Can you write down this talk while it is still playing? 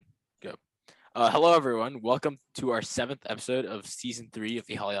Hello, everyone. Welcome to our seventh episode of season 3 of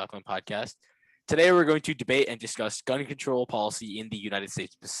the Holly Auckland podcast. Today, we're going to debate and discuss gun control policy in the United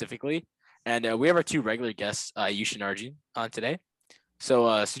States specifically. And we have our two regular guests, Ayush and Arjun, on today. So,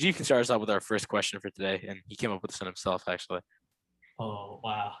 Sujeev can start us out with our first question for today, and he came up with this one himself, actually. Oh,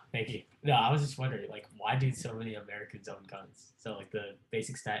 wow. Thank you. No, I was just wondering, why do so many Americans own guns? So, the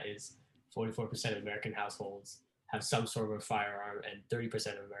basic stat is 44% of American households have some sort of a firearm, and 30%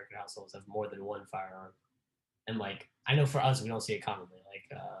 of American households have more than one firearm. And, I know for us, we don't see it commonly.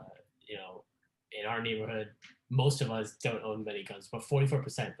 In our neighborhood, most of us don't own many guns, but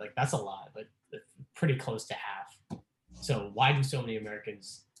 44%, that's a lot, but pretty close to half. So, why do so many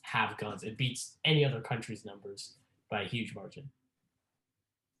Americans have guns? It beats any other country's numbers by a huge margin.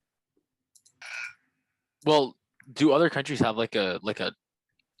 Well, do other countries have like a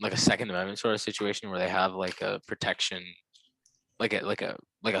Second Amendment sort of situation where they have like a protection, like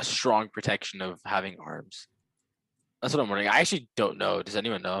a strong protection of having arms? That's what I'm wondering. I actually don't know. Does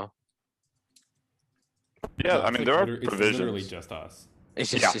anyone know? Yeah, No, I mean it's there are it's provisions. literally just us.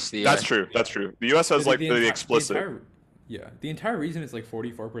 It's Yeah, just the that's true. That's true. The U.S. has the explicit. The entire reason it's like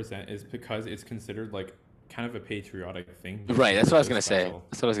 44% is because it's considered like kind of a patriotic thing. Right. That's what I was gonna say.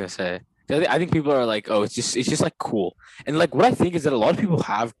 That's what I was gonna say. I think people are like, oh, it's just like cool. And like what I think is that a lot of people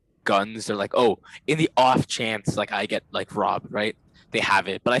have guns. They're like, oh, in the off chance like I get like robbed, right? They have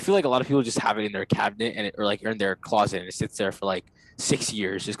it. But I feel like a lot of people just have it in their cabinet or in their closet and it sits there for like 6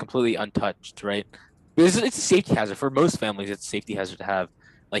 years, just completely untouched, right? Because it's a safety hazard for most families. It's a safety hazard to have,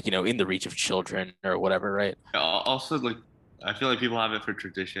 in the reach of children or whatever, right? Also, I feel like people have it for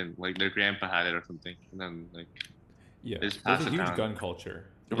tradition. Like their grandpa had it or something, and then there's pass a it huge down. gun culture.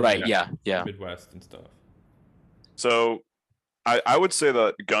 in, Right. like, Yeah. Midwest and stuff. So, I would say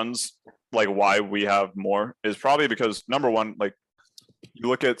that guns, like why we have more, is probably because number one, like you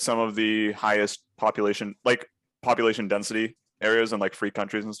look at some of the highest population density areas in like free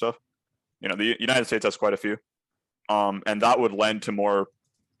countries and stuff. You know, the United States has quite a few, and that would lend to more,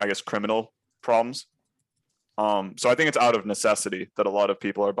 I guess, criminal problems. So I think it's out of necessity that a lot of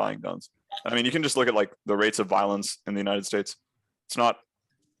people are buying guns. I mean, you can just look at like the rates of violence in the United States. It's not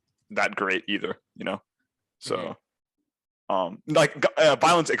that great either, you know. So,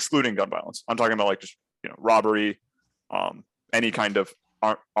 violence excluding gun violence. I'm talking about like just robbery, any kind of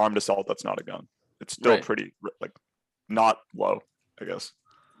armed assault that's not a gun. It's still Right. pretty like not low, I guess.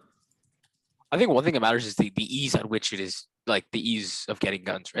 I think one thing that matters is the ease at which it is, like the ease of getting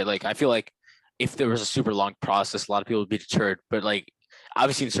guns, right? Like I feel like if there was a super long process, a lot of people would be deterred. But like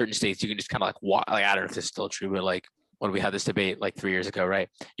obviously in certain states, you can just kind of like walk. Like I don't know if this is still true, but like when we had this debate like 3 years ago, right?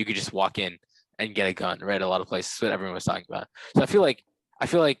 You could just walk in and get a gun, right? A lot of places, what everyone was talking about. So I feel like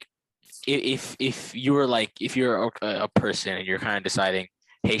if you're a person and you're kind of deciding,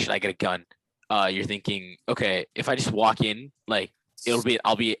 hey, should I get a gun? You're thinking, okay, if I just walk in, like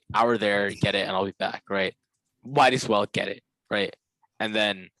I'll be hour there, get it, and I'll be back, right? Might as well get it, right? And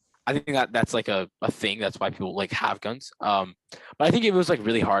then I think that's like a thing. That's why people like have guns. But I think it was like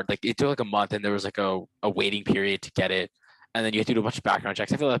really hard. Like it took like a month, and there was like a waiting period to get it, and then you have to do a bunch of background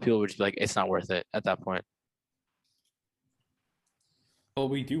checks. I feel like people would just be like, it's not worth it at that point. Well,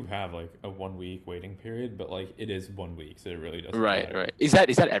 we do have like a 1 week waiting period, but like it is 1 week, so it really doesn't Right, matter. right. Is that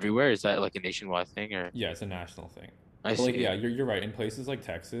everywhere? Is that like a nationwide thing, or Yeah, it's a national thing. I But like, see? yeah, you're right. In places like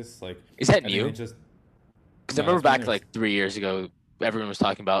Texas, like Is that I think new? it just Because I no, remember it's been back there. like 3 years ago, everyone was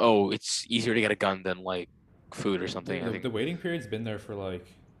talking about, oh, it's easier to get a gun than like food or The, something. I the, think. the waiting period's been there for like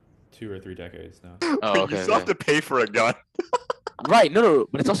 2 or 3 decades now. Oh, Wait, okay. you still have Okay. to pay for a gun. Right. No,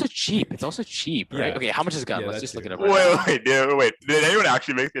 but it's also cheap. It's also cheap, right? Yeah. Okay, how much is a gun? Yeah, Let's that just look too. it up right now. Wait. Did anyone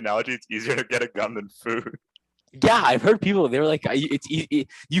actually make the analogy? It's easier to get a gun than food. Yeah, I've heard people. They were like, it's easy.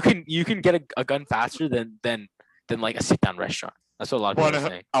 You can get a gun faster than like a sit down restaurant. That's what a lot of people are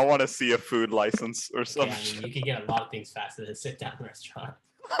saying. I want to see a food license or Yeah, I something. mean, you can get a lot of things faster than a sit-down restaurant.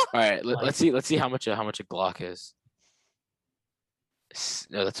 All right, let's see how much a Glock is.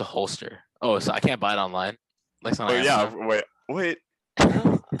 No, that's a holster. Oh, so I can't buy it online. Like it's not Oh on yeah, Amazon. wait.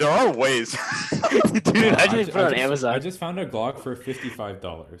 There are ways. Dude, I I just put it on Amazon. I just found a Glock for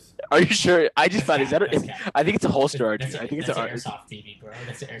 $55. Are you sure? I just found. Is that? That's cap. I think it's a holster, Arjun. That's I think it's an an. airsoft TV, bro.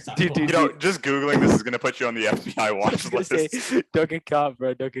 That's an airsoft. Dude, You know, just googling this is gonna put you on the FBI I watch was gonna list. say, don't get caught,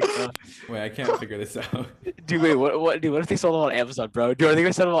 bro. Don't get caught. Wait, I can't figure this out. Dude, wait. Dude, what if they sold them on Amazon, bro? Dude, are they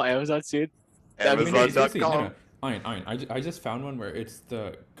gonna sell them on Amazon soon? I mean, Seriously, Amazon.com. Iron. I just found one where it's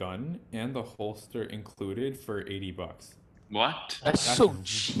the gun and the holster included for $80. What? That's so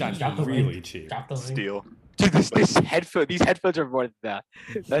cheap. That's Drop the really link. cheap. Drop the link. Steal. Dude, these headphones are more than that.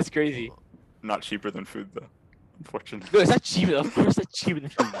 That's crazy. Not cheaper than food though, unfortunately. No, it's not cheaper. Of course, it's cheaper than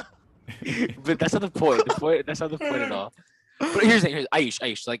food. But that's not the point. The point. That's not the point at all. But here's the thing.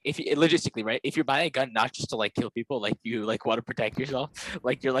 Ayush, like if you logistically, right? If you're buying a gun not just to like kill people, like you like want to protect yourself,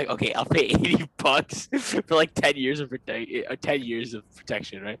 like you're like, okay, I'll pay $80 for like 10 years of 10 years of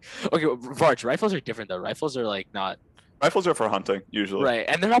protection, right? Okay, well, Varch, rifles are different though. Rifles are like not Rifles are for hunting usually. right,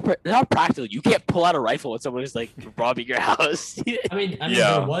 and they're not practical. You can't pull out a rifle when someone is like robbing your house. I mean,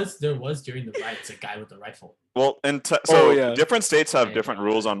 Yeah. there was during the riots a guy with a rifle. Well, so Oh, yeah. different states have Yeah, different yeah,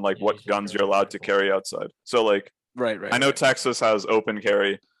 rules on like yeah, what you should guns carry you're a allowed to rifle. carry outside. So like right. I know Texas has open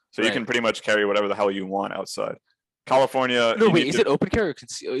carry, so you Right. can pretty much carry whatever the hell you want outside. California, No, you wait, need is to- it open carry or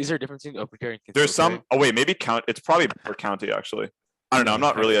is there a difference between open carry and concealed there's some. carry? Oh wait, maybe count. It's probably per county actually. I don't know. I'm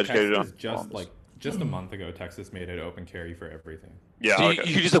not really educated on. Just a month ago, Texas made it open carry for everything. Yeah, So okay.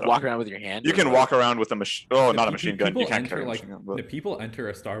 you can just like So walk around with your hand. You or can what? walk around with a machine. Oh, The not a pe- machine gun. You people can't enter, carry a like, machine gun. The But people enter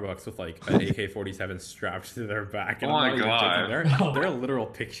a Starbucks with like an AK-47 strapped to their back. And Oh I'm my not even joking. God. There are literal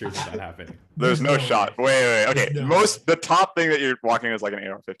pictures of that happening. there's no shot. way. Wait. Okay, There's no the top thing that you're walking is like an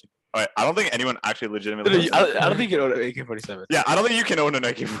AR-15. All right, I don't think anyone actually legitimately. I don't think you know AK-47. Yeah, I don't think you can own an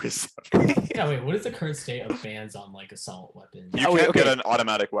AK-47. Yeah, wait. What is the current state of bans on like assault weapons? You Oh, wait, can't get okay. an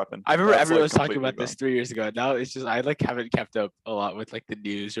automatic weapon. I remember That's, everyone like, was talking completely about this banned. 3 years ago. Now it's just I like haven't kept up a lot with like the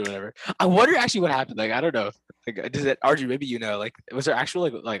news or whatever. I wonder actually what happened. Like I don't know. Like does it Arjun, maybe you know, like was there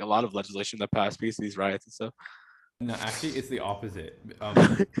actually like a lot of legislation that passed because of these riots and stuff? No, actually, it's the opposite.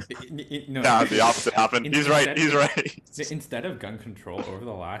 No, Yeah, the opposite happened. He's right. He's right. Instead of gun control over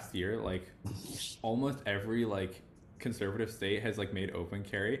the last year, like almost every like conservative state has like made open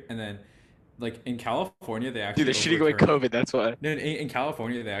carry, and then like in California they actually Dude, they're shooting away overturned- COVID. That's why. No, in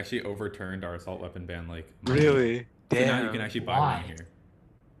California they actually overturned our assault weapon ban. Like Really? so now you Damn. can actually buy Why? one here.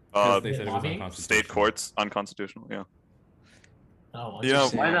 Uh, Because they said it was lobbying? unconstitutional. state courts unconstitutional. Yeah. Oh, You know,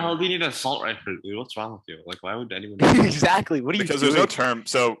 interesting. Why the hell do you need an assault rifle, dude? What's wrong with you? Like, why would anyone? Exactly. What are you Because doing? there's no term.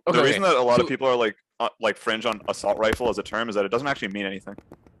 So Okay, the reason that a lot so- of people are like fringe on assault rifle as a term is that it doesn't actually mean anything.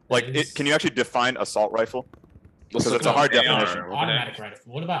 Like, is- can you actually define assault rifle? Let's Because look it's a it up. hard AR. definition. Okay. Automatic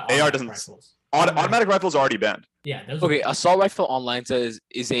rifle. What about AR automatic doesn't- rifles? Automatic rifles are already banned. Yeah, those. Okay, are, assault rifle online says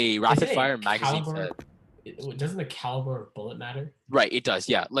is a rapid Isn't it fire magazine. caliber- Set. Doesn't the caliber of bullet matter? Right, it does.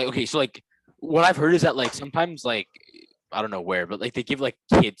 Yeah. Like okay, so like what I've heard is that like sometimes like I don't know where, but like they give like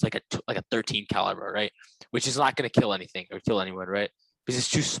kids like a 13 caliber, right? Which is not gonna kill anything or kill anyone, right? Because it's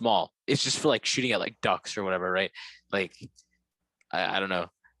too small. It's just for like shooting at like ducks or whatever, right? Like I don't know.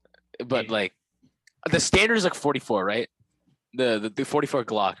 But Yeah. like the standard is like 44, right? The 44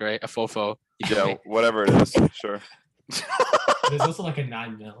 Glock, right? A fofo. Yeah, whatever it is. Sure. There's also like a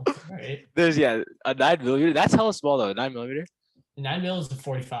 9mm, right? There's a 9mm. That's hella small though. 9mm. 9mm is a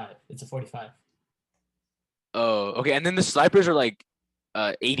 45. It's a 45. Oh, okay. And then the snipers are like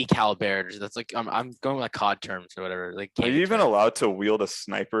 80 calibers. That's like I'm going with like COD terms or whatever. Like Are you gaming even terms. allowed to wield a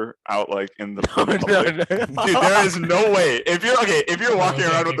sniper out like in the No, public? no, no. Dude, there is no way. If you're walking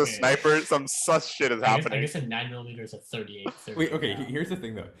Okay, around okay, with a okay. sniper, some sus shit is I happening. guess a 9mm is a 38. Wait, okay. yeah. Here's the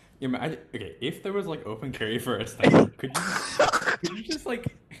thing though. Imagine, okay, if there was like open carry for a sniper, could you just like?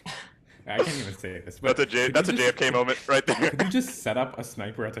 I can't even say this. But That's a JFK moment right there. Could you just set up a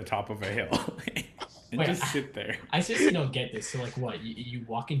sniper at the top of a hill and Wait, just sit there? I seriously don't get this. So like, what? You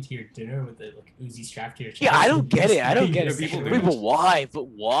walk into your dinner with a like Uzi strapped to your chest? Yeah, I don't get it. I don't You get just it. sit People there. do. Wait, but why? But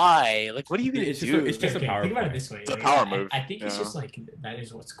why? Like, what are you gonna It's just do? it's just a power Think about it play. this way. It's a like, power I- move, I think it's yeah. just like that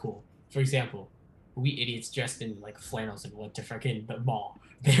is what's cool. For example, we idiots dressed in like flannels and went to freaking the mall.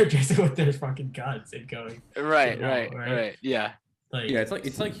 They're dressing with their fucking guns and going Right, Yeah, right, right. right. Yeah, like. Yeah,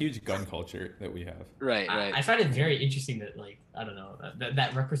 it's like huge gun culture that we have. right, I right. find it very interesting that like I don't know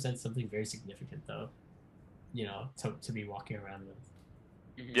that represents something very significant though. You know, to be walking around with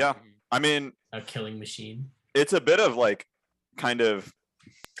Yeah. I mean, a killing machine. it's a bit of like, kind of,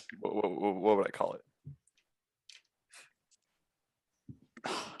 what would I call it?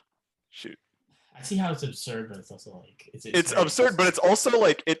 Shoot. I see how it's absurd, but it's also like It's very absurd, but it's also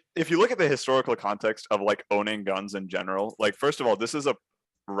like it. If you look at the historical context of like owning guns in general, like first of all, this is a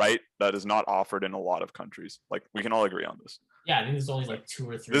right that is not offered in a lot of countries. Like we can all agree on this. yeah. I think there's only like 2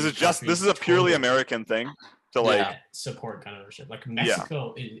 or 3. This is a purely countries American thing to totally like. that support gun ownership. Like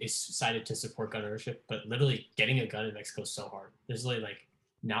Mexico is cited to support gun ownership, but literally getting a gun in Mexico is so hard. There's literally like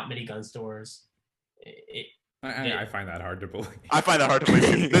not many gun stores. I find that hard to believe. I find that hard to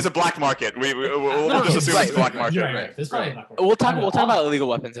believe. There's a black market. We'll No, just assume right, it's a black right, market. You're right, right, There's probably right. a black market. We'll talk. I mean, We'll talk all- about illegal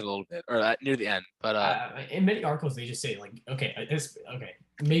weapons in a little bit, or near the end. But in many articles they just say like, okay, it's okay.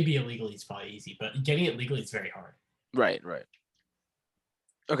 Maybe illegally it's probably easy, but getting it legally is very hard. right, right.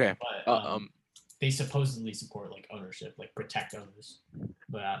 Okay. But Um. they supposedly support like ownership, like protect owners.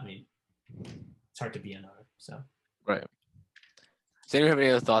 But I mean, it's hard to be an owner. So Does anyone have any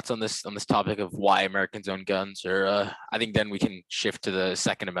other thoughts on this topic of why Americans own guns? Or I think then we can shift to the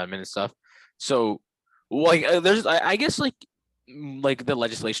Second Amendment and stuff. So, like, there's I guess like the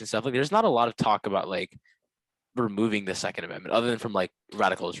legislation stuff. Like, there's not a lot of talk about like removing the Second Amendment, other than from like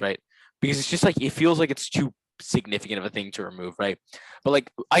radicals, right? Because it's just like it feels like it's too significant of a thing to remove, right? But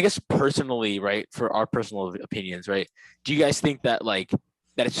like, I guess personally, right, for our personal opinions, right? Do you guys think that like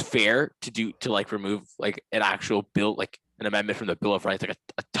that it's fair to like remove like an actual bill, like an amendment from the Bill of Rights, like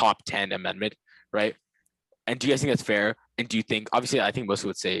a top 10 amendment, right? And do you guys think that's fair? And do you think, obviously, I think most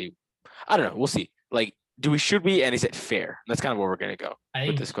would say, I don't know, we'll see. Like, should we, and is it fair? That's kind of where we're gonna go I with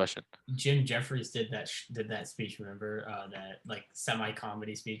think this question. Jim Jeffries did that speech. Remember that like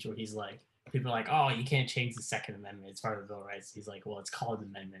semi-comedy speech where he's like, people are like, oh, you can't change the Second Amendment. It's part of the Bill of Rights. He's like, well, it's called an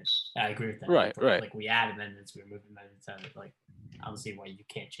amendment. And I agree with that. Right, Like, right. Like we add amendments, we remove amendments. And like, I don't see why you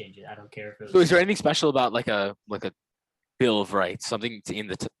can't change it. I don't care if it was. So is there anything special about like a Bill of Rights, something in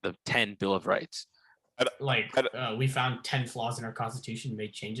the 10 Bill of Rights? like we found 10 flaws in our constitution,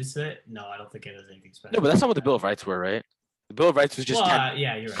 made changes to it. No, I don't think it has anything special. No, but that's not what the Bill of Rights were, right? The Bill of Rights was just 10.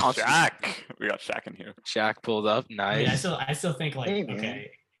 Yeah, you're right. Constitution. We got Shaq in here. Shaq pulled up. I mean, Nice. I still think like Hey, man.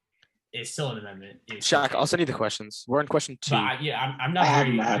 okay, it's still an amendment. It's still Shaq, I'll send you the questions. We're on question 2. But I'm not I have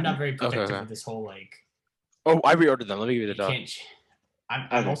very them, I have I'm not them. very protective okay. of this whole like Oh, I reordered them. Let me give you the you dog. can't.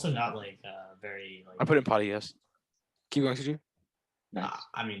 I'm Okay. also not like very like. I put it in potty, yes. Keep going, Suju. Nice.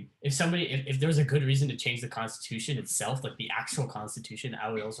 I mean, if there's a good reason to change the Constitution itself, like the actual Constitution, I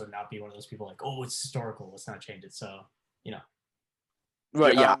would also not be one of those people like, oh, it's historical, let's not change it. So,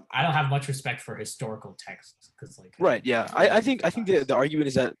 Right, yeah. I don't have much respect for historical texts because, like, Right, yeah. I think the argument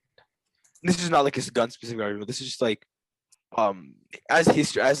is that this is not like a gun specific argument. This is just like as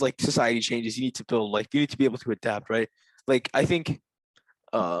history, as like society changes, you need to build, like, you need to be able to adapt, right? Like, I think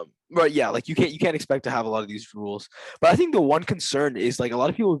right, yeah, like you can't expect to have a lot of these rules. But I think the one concern is like a lot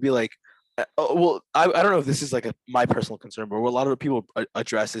of people would be like, well, I don't know if this is like my personal concern, but what a lot of people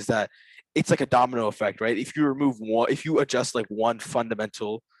address is that it's like a domino effect, right? If you remove one, if you adjust like one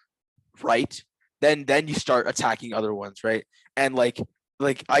fundamental right, then you start attacking other ones, right? And like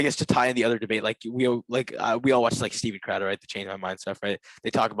I guess to tie in the other debate, like we all watch like Steven Crowder, right? The Change My Mind stuff, right?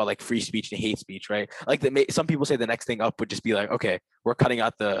 They talk about like free speech and hate speech, right? Like some people say the next thing up would just be like, okay, we're cutting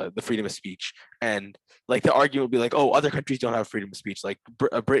out the freedom of speech, and like the argument would be like, oh, other countries don't have freedom of speech, like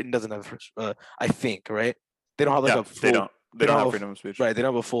Britain doesn't have, I think, right? They don't have like Yeah, a full, they don't have have- freedom of speech. right? They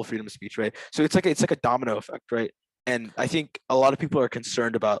don't have a full freedom of speech, right? So it's like a domino effect, right? And I think a lot of people are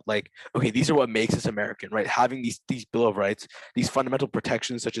concerned about like, okay, these are what makes us American, right? Having these Bill of Rights, these fundamental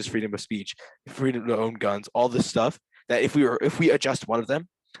protections such as freedom of speech, freedom to own guns, all this stuff. That if we adjust one of them,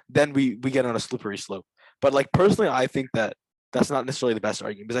 then we get on a slippery slope. But like personally, I think that that's not necessarily the best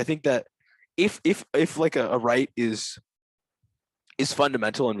argument, because I think that if like a right is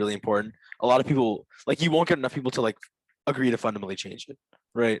fundamental and really important, a lot of people, like, you won't get enough people to like agree to fundamentally change it,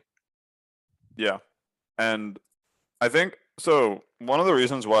 right? Yeah. And I think so. One of the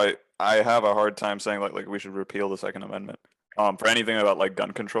reasons why I have a hard time saying like we should repeal the Second Amendment, for anything about like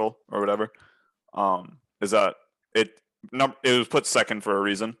gun control or whatever, is that it was put second for a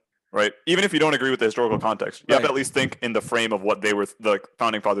reason, right? Even if you don't agree with the historical context, you have to Right. at least think in the frame of what the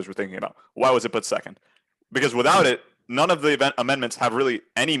founding fathers were thinking about. Why was it put second? Because without it, none of the amendments have really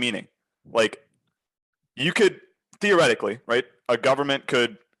any meaning. Like, you could theoretically, right? A government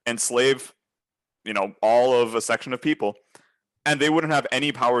could enslave, all of a section of people, and they wouldn't have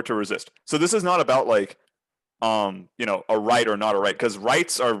any power to resist. So this is not about like, a right or not a right, because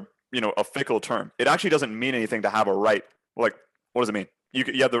rights are, a fickle term. It actually doesn't mean anything to have a right. Like, what does it mean? You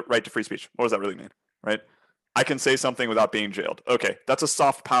have the right to free speech. What does that really mean, right? I can say something without being jailed. Okay, that's a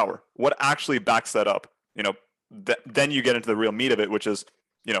soft power. What actually backs that up? Then you get into the real meat of it, which is,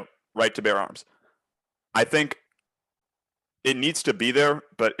 right to bear arms. I think it needs to be there,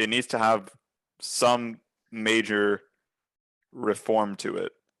 but it needs to have some major reform to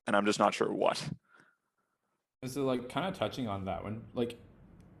it, and I'm just not sure what. So like kind of touching on that one, like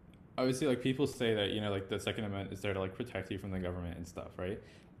obviously like people say that, like the Second Amendment is there to like protect you from the government and stuff, right?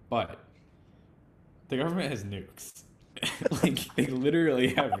 But the government has nukes. Like they literally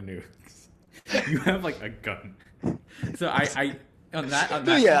have nukes. You have like a gun. So I on that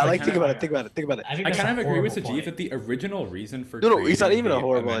No, yeah, sense, like I think kinda- about it. I think I that's kind a of agree with horrible Sajid point. that the original reason for No, it's not creating even a the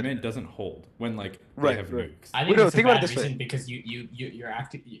horrible amendment doesn't hold when like they Right, have right. nukes. I think No, it's think a about it bad this way. reason because you're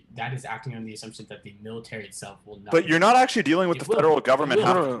acting. That is acting on the assumption that the military itself will not. But you're not actually dealing with It the will. federal It government will.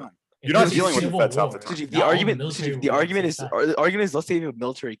 half No, the no, no. time. If You're not there's a dealing with the civil feds half war, the time. Suji, not all military the will argument be is at the same time. the argument is, let's say you have a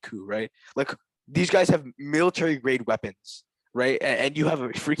military coup, right? Like, these guys have military grade weapons, right? And you have a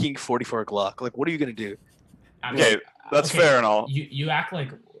freaking 44 Glock. Like, what are you gonna do? I Okay, that's okay, fair and all. You act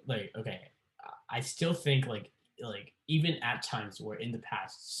like okay. I still think even at times where in the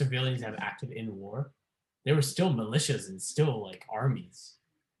past civilians have acted in war, there were still militias and still like armies.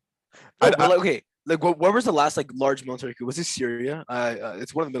 I- No, but like, okay, like where was the last like large military coup? Was it Syria?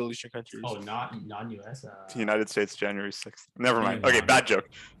 It's one of the Middle Eastern countries. Oh, not non-US. The United States, January 6th. Never mind. Yeah, Okay, no. bad joke.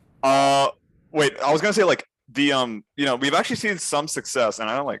 Wait, I was gonna say like the you know, we've actually seen some success, and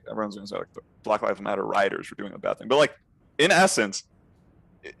I don't like everyone's gonna say like the Black Lives Matter rioters were doing a bad thing, but like in essence,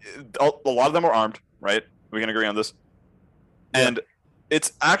 a lot of them are armed, right? We can agree on this, Yeah. and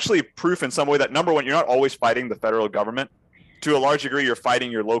it's actually proof in some way that number one, you're not always fighting the federal government. To a large degree, you're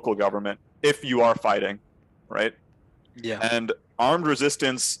fighting your local government if you are fighting, right? Yeah. And armed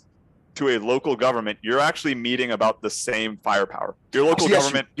resistance to a local government, you're actually meeting about the same firepower. Your local Yes,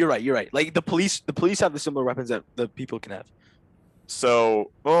 government. You're right. You're right. Like the police have the similar weapons that the people can have.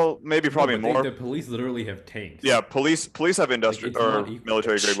 So, well, maybe probably No, but more. The police literally have tanks. Yeah, police have industrial it's not or equal.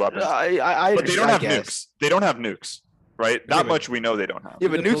 military grade weapons, I but they don't I have guess. nukes. They don't have nukes, right? Okay, That but- much we know they don't have. Yeah,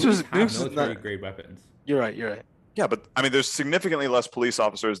 but The nukes was police have nukes is military not. grade weapons. You're right. You're right. Yeah, but I mean, there's significantly less police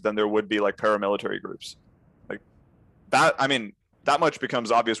officers than there would be like paramilitary groups. Like that. I mean, that much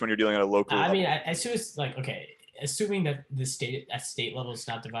becomes obvious when you're dealing at a local. I mean, level. as soon as assuming that the state at state level is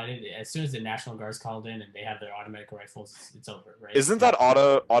not divided, as soon as the National Guard's called in and they have their automatic rifles, it's over, right? Isn't that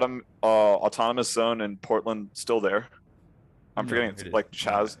autonomous zone in Portland still there? I'm No, forgetting. it It's is. like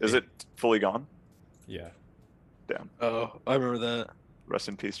Chaz. Is it fully gone? Yeah. Damn. Oh, I remember that. Rest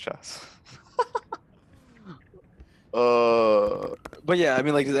in peace, Chaz. But yeah, I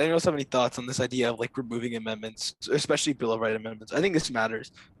mean, like, does anyone else have any thoughts on this idea of like removing amendments, especially Bill of Rights amendments? I think this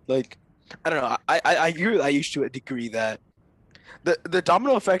matters. Like, I don't know. I agree with Ayush to a degree that the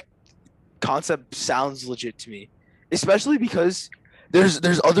domino effect concept sounds legit to me, especially because there's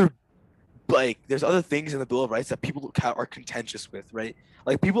other things in the Bill of Rights that people are contentious with, right?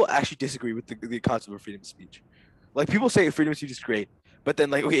 Like people actually disagree with the concept of freedom of speech. Like people say freedom of speech is great, but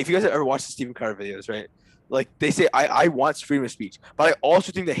then like, okay, if you guys ever watched the Stephen Carter videos, right? Like they say I want freedom of speech, but I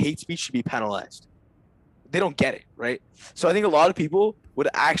also think that hate speech should be penalized. They don't get it, right? So I think a lot of people would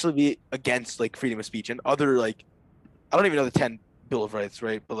actually be against like freedom of speech and other like, I don't even know the 10 Bill of Rights,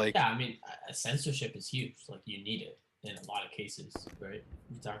 right? But like, Yeah, I mean, censorship is huge. Like you need it in a lot of cases, right?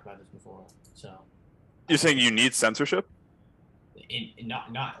 We talked about this before. So You're saying you need censorship? in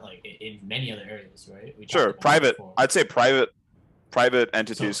not like in many other areas, right? We talked Sure, about it private. before. I'd say private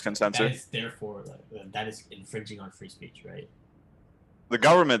entities So can censor. That is therefore that is infringing on free speech, right? The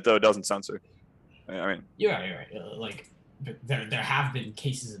government though doesn't censor. I mean, You're right. You're right. Like there have been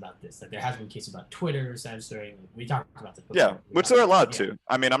cases about this. Like there has been cases about Twitter censoring. We talked about this. Before. yeah, We which talked they're about- allowed yeah. to.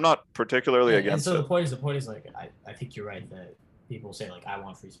 I mean, I'm not particularly And against so it. the point is like I think you're right that people say like I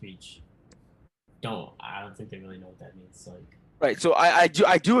want free speech. I don't think they really know what that means. Like right. So I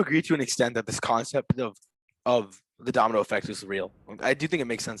do agree to an extent that this concept of the domino effect is real. I do think it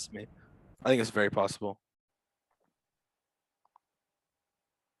makes sense to me. I think it's very possible.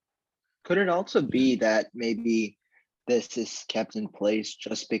 Could it also be that maybe this is kept in place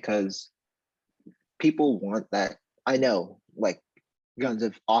just because people want that? I know, like guns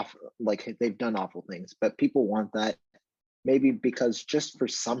have like they've done awful things, but people want that maybe because just for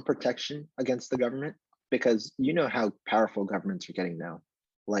some protection against the government, because you know how powerful governments are getting now.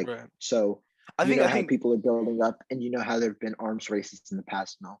 Like Right. so I you think know I how think people are building up and you know how there've been arms races in the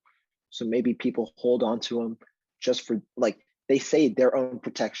past now. So maybe people hold on to them just for like they say their own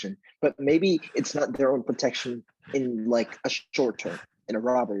protection, but maybe it's not their own protection in like a short term in a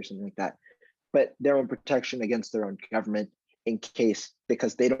robbery or something like that, but their own protection against their own government in case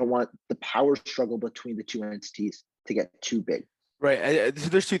because they don't want the power struggle between the two entities to get too big. right. So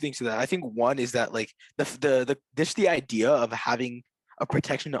there's two things to that. I think one is that like the idea of having a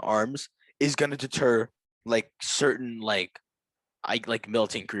protection to arms is going to deter like certain like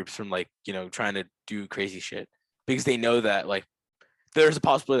militant groups from like trying to do crazy shit because they know that like there's a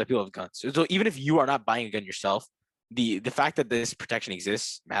possibility that people have guns. So even if you are not buying a gun yourself, the fact that this protection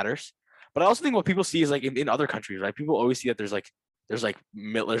exists matters. But I also think what people see is like in other countries, right? People always see that there's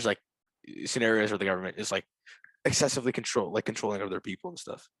scenarios where the government is like excessively controlling other people and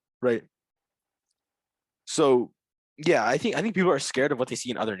stuff, right? So yeah, I think people are scared of what they see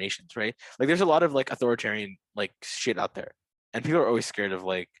in other nations, right? Like there's a lot of like authoritarian like shit out there, and people are always scared of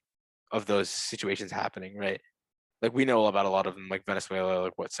like of those situations happening, right? Like we know about a lot of them, like Venezuela,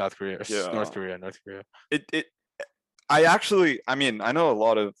 like what South Korea, or Yeah. North Korea. I mean, I know a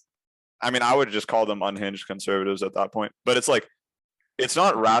lot of, I would just call them unhinged conservatives at that point, but it's like, it's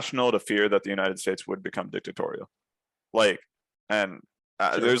not rational to fear that the United States would become dictatorial. Like, and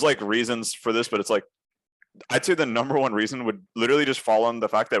Sure. there's like reasons for this, but it's like, I'd say the number one reason would literally just fall on the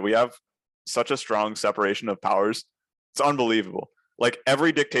fact that we have such a strong separation of powers. It's unbelievable. Like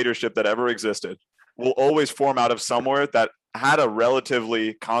every dictatorship that ever existed will always form out of somewhere that had a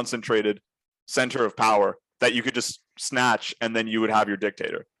relatively concentrated center of power that you could just snatch and then you would have your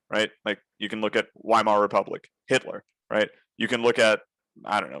dictator, right? Like you can look at Weimar Republic, Hitler, right? You can look at,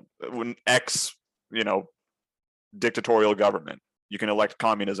 I don't know, when dictatorial government. You can elect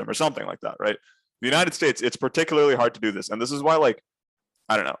communism or something like that, right? The United States, it's particularly hard to do this. And this is why, like,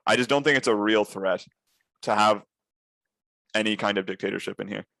 I don't know. I just don't think it's a real threat to have any kind of dictatorship in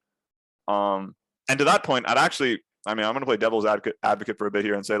here. And to that point, I'm going to play devil's advocate for a bit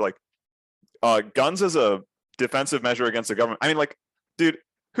here and say, like, guns as a defensive measure against the government. I mean, like, dude,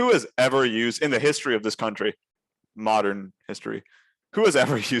 who has ever used in the history of this country, modern history, who has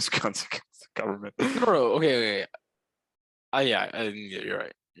ever used guns against the government? No, okay. Yeah, you're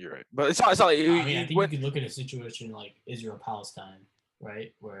right. You're right. But it's not like I mean, I think you could look at a situation like Israel-Palestine,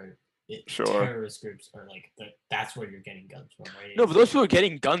 right, where Sure. terrorist groups are like that's where you're getting guns from, right? no, but those people are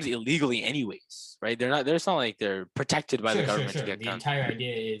getting guns illegally anyways, right? They're not. It's not like they're protected by the government to get The guns. entire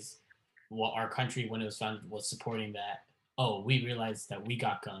idea is what our country, when it was founded, was supporting that. Oh, we realized that we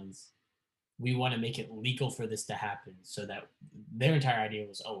got guns. We want to make it legal for this to happen, so that their entire idea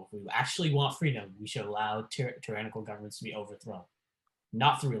was, oh, if we actually want freedom, we should allow tyrannical governments to be overthrown,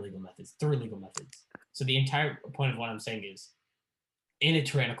 not through illegal methods, through legal methods. So the entire point of what I'm saying is, in a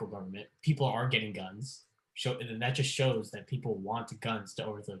tyrannical government, people are getting guns. And that just shows that people want guns to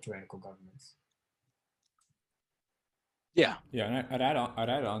overthrow tyrannical governments. Yeah. Yeah, and I'd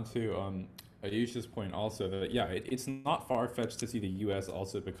add on to Ayush's point also that it's not far fetched to see the U.S.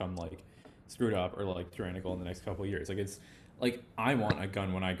 also become like screwed up or like tyrannical in the next couple of years. Like it's like I want a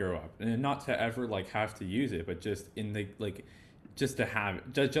gun when I grow up, and not to ever like have to use it, but just in the like just to have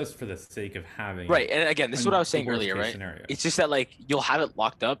just for the sake of having Right. And again, this is what I was saying the worst earlier, case right? scenario. It's just that like you'll have it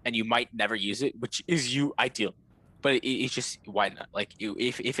locked up and you might never use it, which is ideal. But it's just why not? Like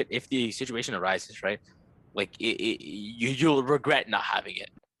if the situation arises, right? Like you'll regret not having it.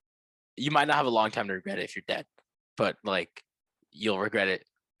 You might not have a long time to regret it if you're dead, but like you'll regret it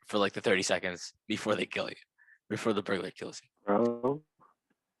for like the 30 seconds before they kill you, before the burglar kills you. Bro,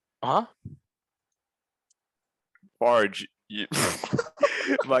 Huh? Barge.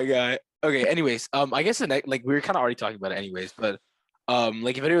 My guy. Okay. Anyways, I guess the next, like we were kind of already talking about it, anyways. But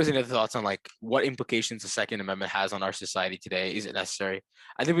like if anyone has any other thoughts on like what implications the Second Amendment has on our society today, is it necessary?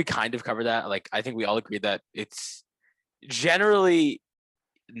 I think we kind of covered that. Like I think we all agree that it's generally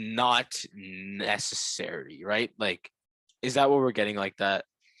not necessary, right? Like, is that what we're getting? Like that?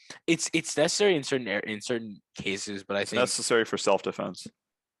 It's necessary in certain cases, but I think Necessary for self-defense,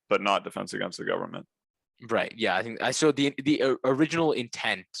 but not defense against the government. right. Yeah, I think so. The original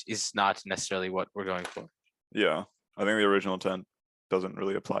intent is not necessarily what we're going for. Yeah, I think the original intent doesn't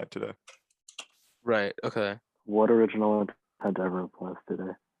really apply today. Right. Okay. what original intent ever applies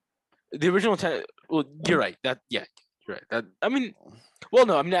today? The original intent. Well, you're right. You're right. That I mean, well,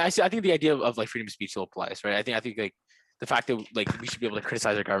 no. I mean, I think the idea of like freedom of speech still applies, right? I think like the fact that like we should be able to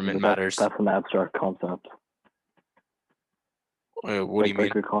criticize our government matters. That's an abstract concept. What do you mean?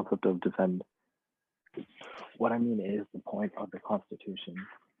 Like the concept of defend. What I mean is the point of the Constitution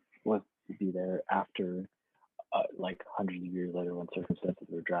was to be there after, like hundreds of years later when circumstances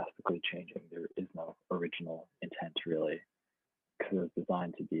were drastically changing. There is no original intent really, because it was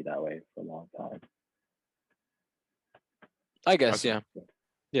designed to be that way for a long time. I guess, yeah.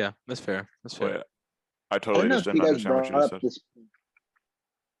 Yeah, that's fair. That's fair. Wait, I I totally don't know just if you didn't guys understand what you brought just up said. this.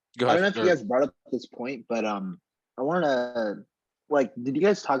 Go I ahead. don't know if you guys brought up this point, but I want to, like, did you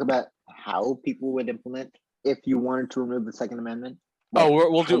guys talk about how people would implement if you wanted to remove the Second Amendment? Oh, Like,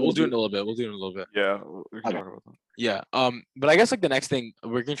 we'll how do would it in you- a little bit. We'll do it in a little bit. Yeah, we can Okay. talk about that. Yeah. But I guess like the next thing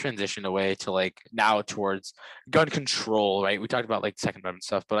we're gonna transition away to like now towards gun control, right? We talked about like Second Amendment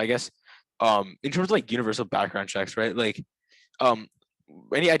stuff, but I guess in terms of like universal background checks, right? Like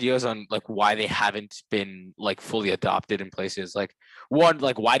any ideas on like why they haven't been like fully adopted in places? Like one,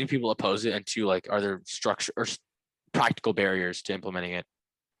 like why do people oppose it? And two, like are there structure or practical barriers to implementing it?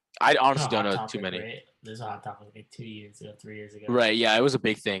 I honestly don't know too many. Right? There's a hot topic like 2 years ago, 3 years ago. Right. Yeah, it was a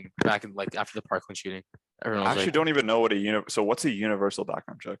big thing back in like after the Parkland shooting. Everyone I was actually like, don't even know what so what's a universal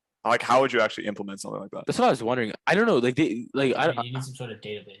background check? Like, how would you actually implement something like that? that's what I was wondering. I don't know. Like they like I I. mean, you need some sort of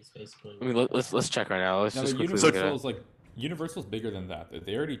database, basically. I mean, let's check right now. Let's Now just the quickly look at universal it. is like universal's bigger than that.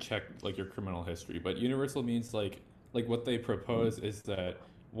 They already checked like your criminal history, but universal means like what they propose is that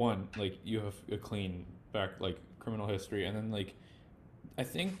one, like you have a clean back like criminal history, and then like I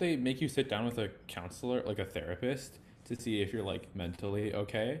think they make you sit down with a counselor, like a therapist, to see if you're like mentally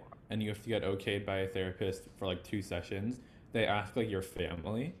okay, and you have to get okayed by a therapist for like 2 sessions, they ask like your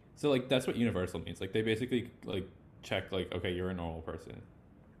family. So like that's what universal means. Like they basically like check like, okay, you're a normal person.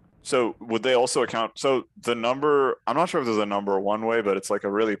 So would they also account? So the number, I'm not sure if there's a number one way, but it's like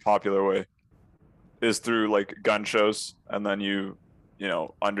a really popular way, is through like gun shows, and then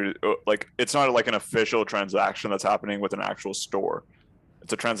under like it's not like an official transaction that's happening with an actual store.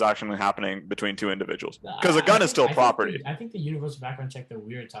 It's a transaction happening between two individuals because a gun is still property. I think the universal background check that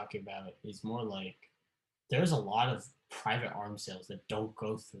we were talking about is more like there's a lot of private arms sales that don't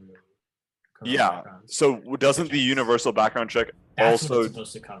go through. criminal Yeah. backgrounds. So doesn't the checks. universal background check That's what also? it's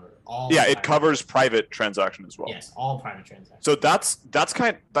supposed to cover. All Yeah, private it covers transactions. private transaction as well. Yes, all private transactions. So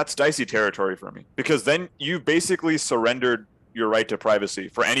that's dicey territory for me, because then you basically surrendered your right to privacy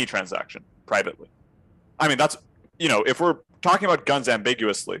for any transaction privately. I mean, that's, if we're talking about guns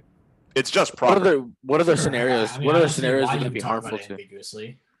ambiguously, it's just property. What other Sure, scenarios? I mean, What other honestly, scenarios why would it you be talk about harmful it to?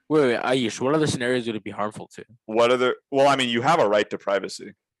 ambiguously? Wait, Ayush, what other scenarios would it be harmful to? Well, I mean, you have a right to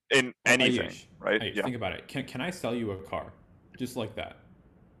privacy in anything, Ayush, right? Ayush, Yeah. think about it. Can I sell you a car, just like that?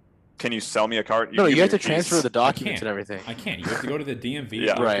 Can you sell me a car? No, give you have me to transfer keys. the documents can't. and everything. I can't. You have to go to the DMV. Yeah. You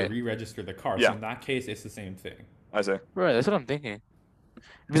have Right. to re-register the car. Yeah. So in that case, it's the same thing. I say. Right, that's what I'm thinking.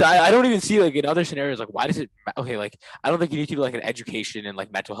 Because I don't even see like in other scenarios like why does it okay like I don't think you need to do like an education and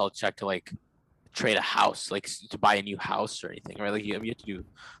like mental health check to like trade a house like to buy a new house or anything, right? Like you have to do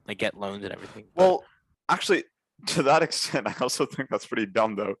like get loans and everything. But- Well, actually, to that extent, I also think that's pretty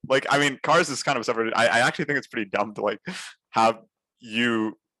dumb, though. Like, I mean, cars is kind of separate. I actually think it's pretty dumb to like have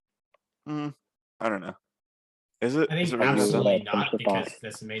you. I don't know. Is it? I Is think it really that dumb? absolutely Like, not, punch the because box.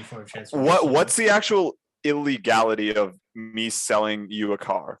 that's the main form of transfer. What's the actual illegality of me selling you a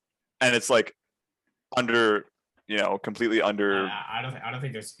car? And it's like under, completely under. I don't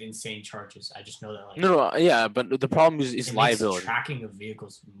think there's insane charges. I just know that like no, yeah, but the problem is it makes liability. tracking of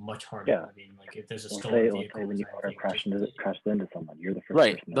vehicles much harder. Yeah. I mean, like if there's a Let's stolen say vehicle, when you I car think crashes into someone, you're the first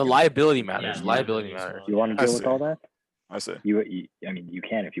Right, person. the that liability goes- matters. Yeah, liability liability as matters. well. You want I to deal with see. all that? I say. I mean, you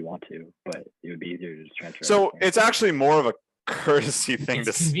can if you want to, but it would be easier to just transfer. So everything. it's actually more of a courtesy thing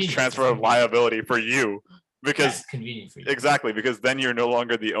It's to convenient, transfer it's of convenient. liability for you, because that's convenient for you. exactly, because then you're no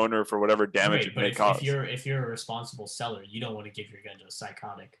longer the owner for whatever damage Right, it but may if cause. you're a responsible seller, you don't want to give your gun to a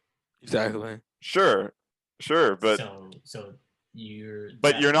psychotic. Exactly. Sure, but so you're.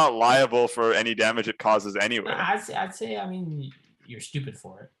 you're not liable for any damage it causes anyway. I'd say. I mean, you're stupid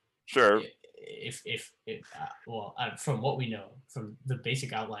for it. Sure. If from what we know, from the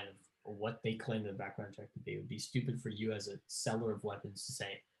basic outline of what they claim the background check to be, it would be stupid for you as a seller of weapons to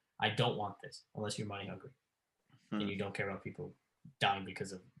say, "I don't want this," unless you're money hungry and you don't care about people dying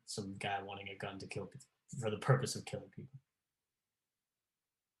because of some guy wanting a gun to kill people for the purpose of killing people.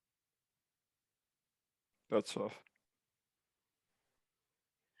 That's tough.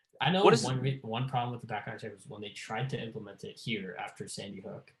 I know What is- one problem with the background check was when they tried to implement it here after Sandy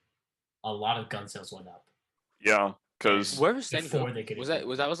Hook, a lot of gun sales went up. Yeah, because Where was Sandy Before Hook? they could Was that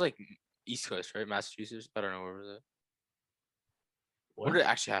implement was like East Coast, right? Massachusetts? I don't know, where was it? What? Where did it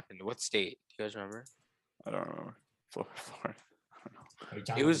actually happen? What state? Do you guys remember? I don't remember. Florida. Are you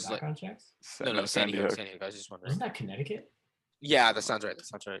talking It about was the like- background checks? No, Sandy Hook. Hook. Sandy Hook. I was just wondering. Wasn't that Connecticut? Yeah, that sounds right. That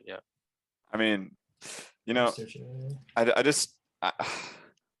sounds right. Yeah. I mean, Research it. I just.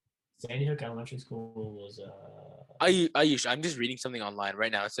 Sandy Hook Elementary School was I'm just reading something online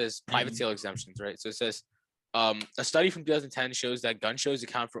right now. It says private Mhm. sale exemptions, right? So it says, a study from 2010 shows that gun shows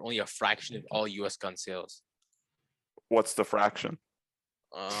account for only a fraction of all U.S. gun sales. What's the fraction?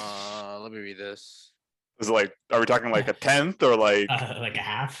 Let me read this. Is it like, are we talking like a tenth or like like a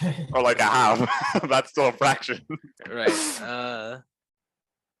half. or like a half? That's still a fraction. Right.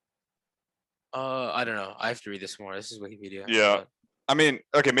 I don't know. I have to read this more. This is Wikipedia. Yeah. but- I mean,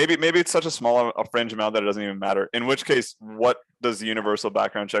 okay, maybe it's such a small a fringe amount that it doesn't even matter. In which case, what does the universal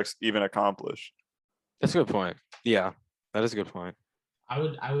background checks even accomplish? That's a good point. Yeah, that is a good point. I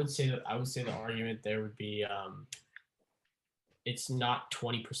would say the argument there would be it's not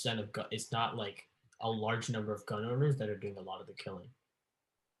 20% of gun. It's not like a large number of gun owners that are doing a lot of the killing.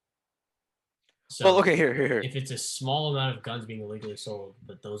 So Well, okay, here. if it's a small amount of guns being illegally sold,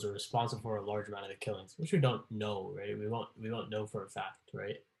 but those are responsible for a large amount of the killings, which we don't know, right? We won't know for a fact,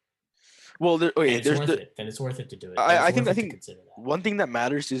 right? Well, And okay, it's there's worth the it. Then it's worth it to do it. I Then it's think- worth I it to think consider that. one thing that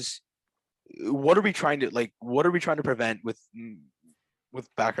matters is what are we trying to prevent with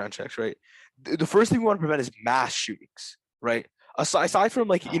background checks, right? The first thing we want to prevent is mass shootings, right? Aside from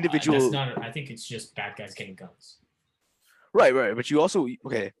like individual, That's not. I think it's just bad guys getting guns. right, but you also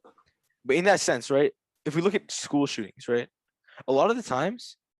okay, but in that sense, right? If we look at school shootings, right? A lot of the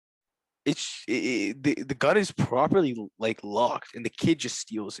times, the gun is properly like locked and the kid just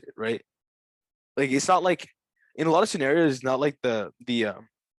steals it, right? Like it's not like in a lot of scenarios, it's not like the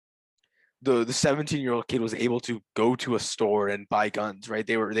 17-year-old kid was able to go to a store and buy guns, right?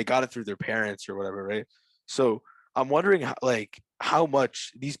 They got it through their parents or whatever, right? So I'm wondering how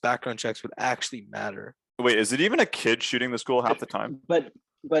much these background checks would actually matter. Wait, is it even a kid shooting the school half the time? But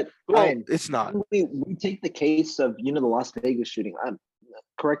Well, Ryan, it's not. we take the case of the Las Vegas shooting.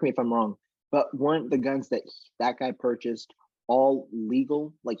 Correct me if I'm wrong, but weren't the guns that guy purchased all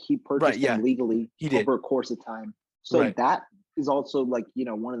legal? Like he purchased yeah. them legally He did. over a course of time. So Right. that is also like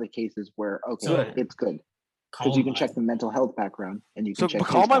one of the cases where okay, So- it's good because you can check the mental health background and you So can check. but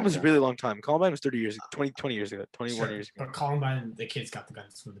his Columbine was a background. really long time. Columbine was 30 years, 20 years ago, 21 Sure, years ago. but Columbine, the kids got the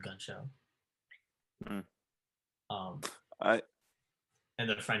guns from the gun show. Hmm. And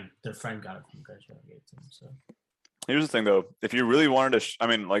their friend got it from the gun show and gave it to him. So Here's the thing, though. If you really wanted to, I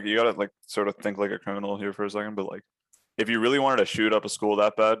mean, like you gotta like sort of think like a criminal here for a second. But like, if you really wanted to shoot up a school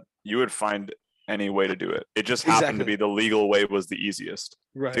that bad, you would find any way to do it. It just happened to Exactly. be the legal way was the easiest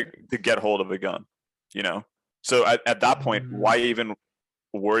Right. to get hold of a gun. You know. So at that point, why even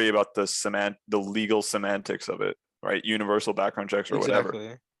worry about the legal semantics of it, right? Universal background checks or whatever.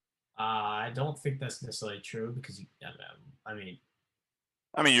 Exactly. I don't think that's necessarily true because I mean,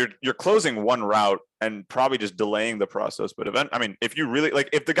 I mean, you're closing one route and probably just delaying the process. But if you really like,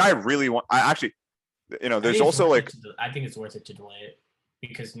 if the guy really want, I actually, I there's think it's also worth like, it I think it's worth it to delay it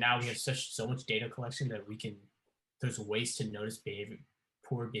because now we have so much data collection that there's ways to notice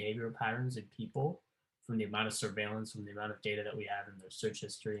poor behavioral patterns in people from the amount of surveillance, from the amount of data that we have in their search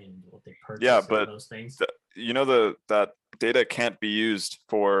history and what they purchase. Yeah, and but those things. that data can't be used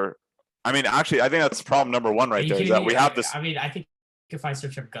for. I mean, actually, I think that's problem number one right Are you there. Is kidding that me? we have this. I mean, I think if I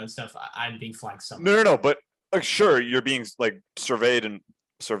search up gun stuff, I'm being flagged somewhere. No. But like, sure, you're being like surveyed.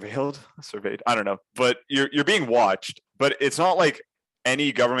 I don't know, but you're being watched. But it's not like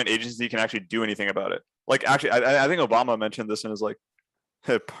any government agency can actually do anything about it. Like, actually, I think Obama mentioned this in his like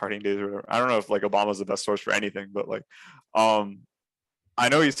parting days or whatever. I don't know if like Obama's the best source for anything, but like, I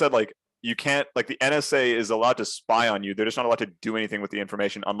know he said like you can't like the NSA is allowed to spy on you. They're just not allowed to do anything with the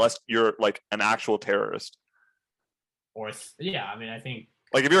information unless you're like an actual terrorist. I mean, I think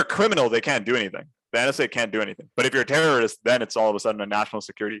Like if you're a criminal, they can't do anything. The NSA can't do anything. But if you're a terrorist, then it's all of a sudden a national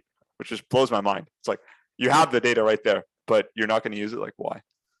security, which just blows my mind. It's like you have the data right there, but you're not going to use it. Like why?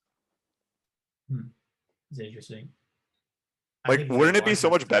 it's interesting. Like, think if wouldn't they it be wanted so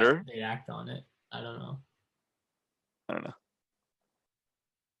to much do that, better? They'd act on it. I don't know. I don't know.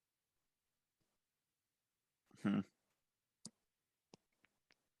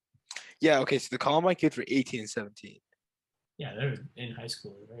 Yeah. Okay. So the Columbine kids were 18 and 17. Yeah, they're in high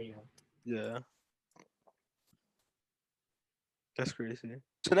school. They're very young. Yeah. That's crazy.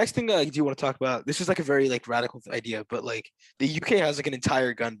 So next thing I do want to talk about, this is like a very like radical idea, but like the UK has like an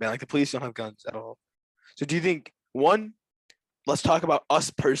entire gun ban. Like the police don't have guns at all. So do you think let's talk about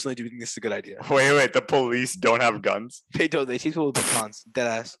us personally. Do we think this is a good idea? Wait. The police don't have guns. They don't. They chase people with batons. Dead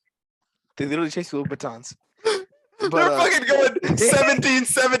ass. They literally chase people with batons. They're But, fucking going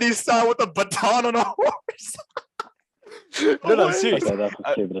 1770 style with a baton on a horse. No, What? seriously. Okay, that's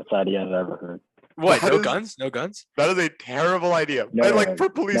the stupidest idea I've ever heard. What? That No is- guns? No guns? That is a terrible idea. No, And no, like no, for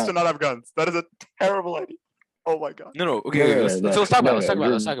police no. to not have guns. That is a terrible idea. Oh my god. No. Okay. No, okay, no, let's, no, so let's talk about. no, it, Let's talk about. it,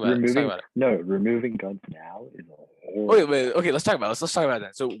 no, Let's talk about. it, Let's talk removing- about it. No, removing guns now is a horrible. Wait. Okay. Let's talk about. Let's talk about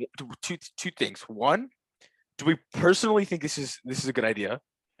that. So two things. One, do we personally think this is a good idea?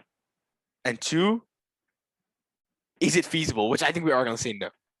 And two, is it feasible? Which I think we are going to say no.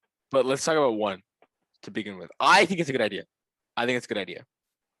 But let's talk about one to begin with. I think it's a good idea. I think it's a good idea.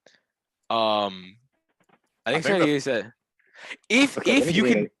 I think think the idea is that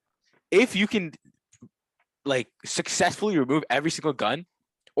if you can like successfully remove every single gun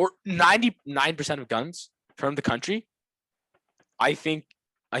or 99% of guns from the country, I think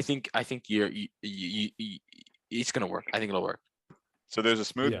it's gonna work. I think it'll work. So there's a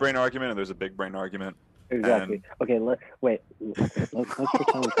smooth Yeah. brain argument and there's a big brain argument. Exactly. And- Okay, let's pretend we're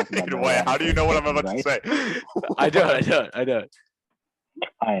talking about Dude, wait, how do you know what I'm about to say? I don't.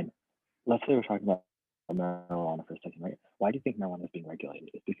 Fine. Let's say we're talking about marijuana for a second, right? Why do you think marijuana is being regulated?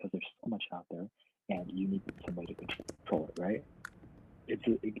 It's because there's so much out there, and you need some way to control it, right? If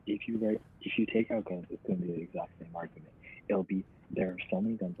you take out guns, it's going to be the exact same argument. It'll be there are so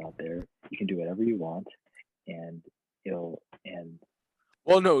many guns out there. You can do whatever you want, and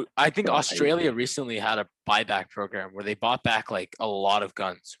Well, no, I think Yeah, I Australia agree. recently had a buyback program where they bought back like a lot of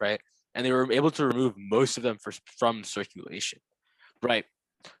guns, right? And they were able to remove most of them from circulation, right?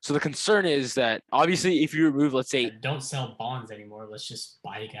 So the concern is that obviously if you remove, let's say, And don't sell bonds anymore. Let's just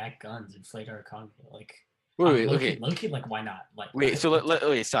buy back guns, inflate our economy. Like, wait, low-key, okay, low-key, like why not? Like, wait, so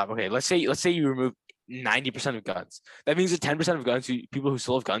wait, stop. Okay, let's say you remove 90% of guns. That means that 10% of guns, people who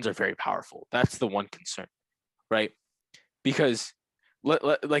still have guns are very powerful. That's the one concern, right? Because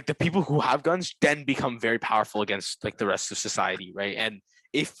like the people who have guns then become very powerful against like the rest of society, right? And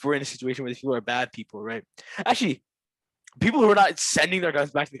if we're in a situation where these people are bad people, right? Actually, people who are not sending their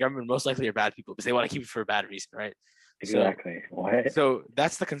guns back to the government most likely are bad people because they want to keep it for a bad reason, right? Exactly. What? So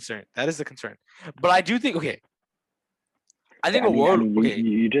that's the concern. That is the concern. But I do think, okay, I think I a mean, world, you, okay,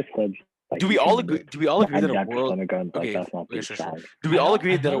 you just said. Like, do we you all can agree? remove Do we all agree that a 99% world? of guns, like, Okay, that's not yeah, too sure. strong. Do we all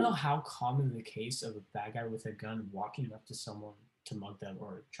agree I that don't a, know how common the case of a bad guy with a gun walking up to someone to mug them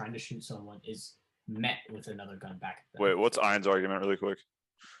or trying to shoot someone is met with another gun back at them. Wait, what's Iron's argument, really quick?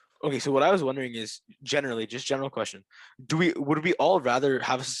 okay, so what I was wondering is generally, just general question: would we all rather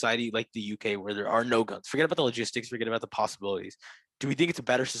have a society like the UK where there are no guns? Forget about the logistics. Forget about the possibilities. Do we think it's a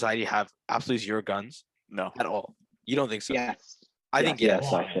better society to have absolutely zero guns No. at all? You don't think so? Yes. I think Yes,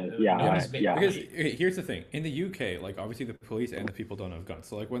 yes. actually. Yeah, yeah. Because here's the thing: in the UK, like obviously the police and the people don't have guns.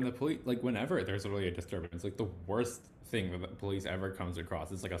 So like when the police, like whenever there's really a disturbance, like the worst thing that the police ever comes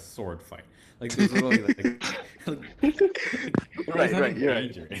across is like a sword fight. Like there's literally Right, you're right.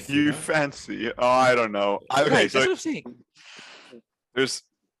 dangerous, You know? fancy? Oh, I don't know. Okay, Right, that's so what I'm saying.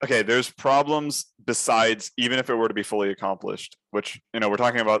 there's problems besides even if it were to be fully accomplished, which we're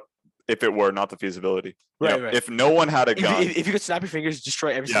talking about if it were not the feasibility. Right. If no one had a gun, If you could snap your fingers, destroy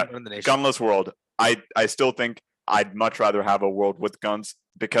every single gun in the nation. gunless world, I still think I'd much rather have a world with guns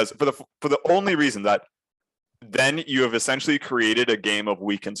because for the only reason that then you have essentially created a game of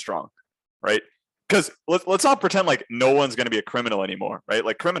weak and strong, right? Because let's not pretend like no one's going to be a criminal anymore, right?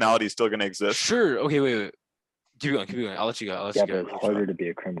 Like criminality is still going to exist. Sure. Okay. Wait. Keep going. I'll let you go. Yeah, but it's harder to be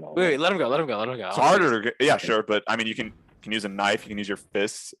a criminal. Wait. Let him go. It's harder. Yeah, sure, but I mean, you can use a knife, you can use your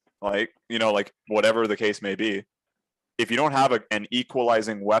fists, like like whatever the case may be. If you don't have an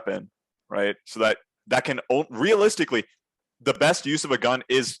equalizing weapon, right? So that can realistically, the best use of a gun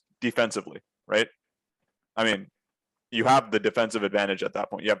is defensively, right? I mean, you have the defensive advantage at that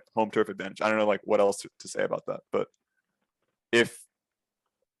point. You have home turf advantage. I don't know like what else to say about that, but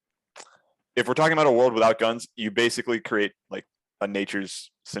if we're talking about a world without guns, you basically create like a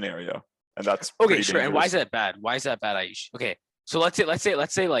nature's scenario, and that's okay. pretty Sure. And why is dangerous. that bad? Why is that bad, Aish? Okay. So let's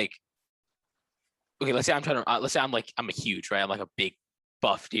say like, okay, let's say I'm a huge, right? I'm like a big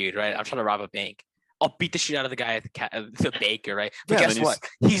buff dude, right? I'm trying to rob a bank. I'll beat the shit out of the guy at the baker, right? But Yeah, guess then you what?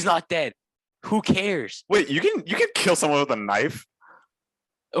 He's not dead. Who cares? Wait, you can kill someone with a knife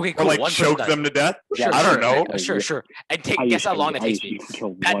Okay, or cool. like one person choke dies. them to death? Sure, I don't sure, know. Sure. And I guess how used long to- that I takes used me. to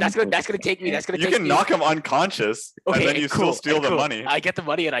kill That's one gonna take me. person. That's gonna You take can me. knock him unconscious, Okay, and then you cool, still steal the cool. money. I get the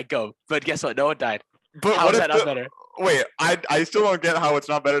money and I go. But guess what? No one died. But How what is if that not better? Wait, I still don't get how it's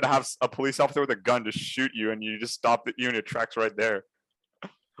not better to have a police officer with a gun to shoot you, and you just stop the unit tracks right there.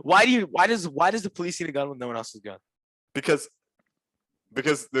 Why does the police need a gun when no one else has a gun? Because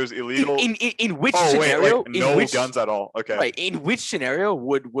there's illegal. In which Oh wait, scenario? like no in which, guns at all. Okay. Right. In which scenario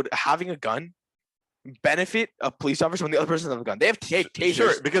would having a gun benefit a police officer when the other person doesn't have a gun? They have tasers.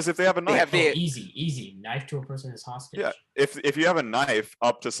 Sure, because if they have a They knife, have the Easy. Knife to a person is hostage. yeah. If you have a knife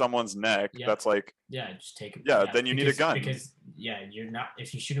up to someone's neck, Yeah. that's like Yeah, just take it. Yeah, then you need a gun. Because you're not.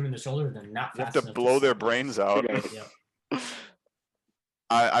 If you shoot them in the shoulder, they're not. you have fast to enough blow their stop. brains out. Yep.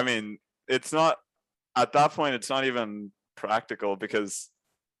 I mean, it's not at that point. It's not even practical because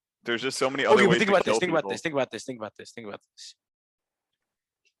there's just so many other okay, ways but think to about kill this. Think about people. this. Think about this.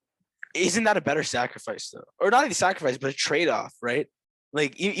 Isn't that a better sacrifice though, or not even sacrifice, but a trade-off, right?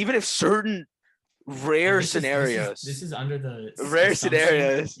 Like even if certain rare This is- scenarios, This is under the Rare assumption-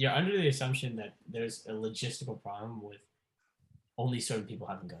 scenarios. You're under the assumption that there's a logistical problem with only certain people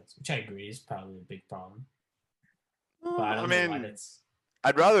having guns, which I agree is probably a big problem. But I don't know why mean, that's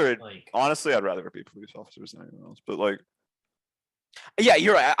I'd rather like. honestly, I'd rather it be police officers than anyone else. But like, yeah,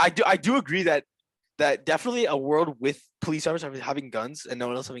 you're right. I do agree that definitely a world with police officers having guns and no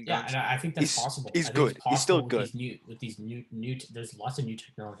one else having Yeah, guns. and I think that's He's- possible. he's I think good. it's He's still possible with these new. There's lots of new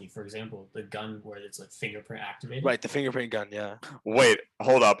technology. For example, the gun where it's like fingerprint activated. Right, the fingerprint gun. Yeah. wait,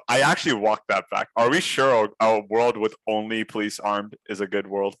 hold up. I actually walked that back. Are we sure a world with only police armed is a good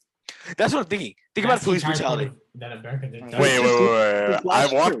world? That's what I'm thinking. Think That's about police the entire point brutality. of- That America did. Wait, Wait. I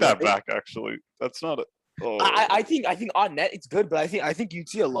last walked year, that right? back actually. That's not a. Oh. I think on net it's good, but I think you'd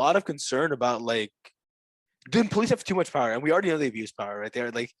see a lot of concern about like, then police have too much power, and we already know they abuse power, right? They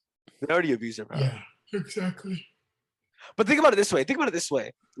already abuse their power. Yeah, exactly. But think about it this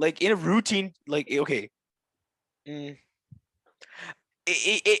way. Like in a routine, like okay,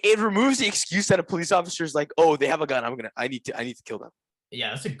 it removes the excuse that a police officer is like, oh, they have a gun. I need to kill them. Yeah,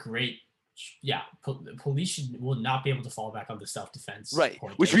 that's a great. Yeah, the police will not be able to fall back on the self-defense. Right.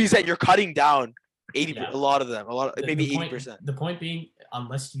 point Which there. means that you're cutting down 80, Yeah. a lot of them, maybe the 80%. The point being,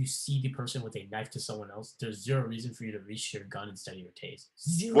 unless you see the person with a knife to someone else, there's zero reason for you to reach your gun instead of your tase.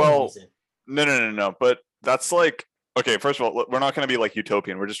 Zero Well, reason. No. But that's like, okay, first of all, we're not going to be like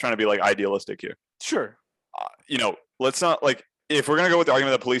utopian. We're just trying to be like idealistic here. Sure. You know, let's not like, if we're going to go with the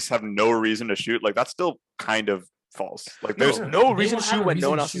argument that police have no reason to shoot, like that's still kind of false. Like there's, no They reason don't to have shoot a when reason no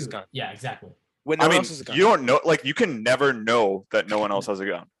one to else has a shoot. gun. Yeah, exactly. When no I one mean, else has a gun. you don't know, like you can never know that no one else has a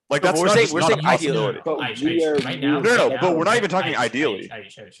gun. Like No, that's but we're not, saying- just we're not saying a possibility. But Aish, we are- right now, No, right but now, we're not even Aish, talking Aish, ideally.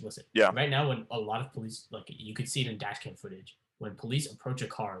 Aish, listen. Yeah. Right now, when a lot of police, like you could see it in dashcam footage, when police approach a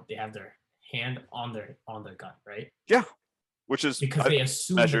car, they have their hand on their gun, right? Which is Because they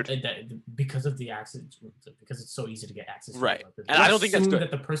assume measured. that because of the accident, because it's so easy to get access to the Right. weapon, And they I don't think that's assume good.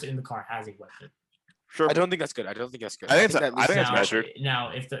 that the person in the car has a weapon. sure. I don't think that's good. I don't think that's good. I think that I think it's now, measured.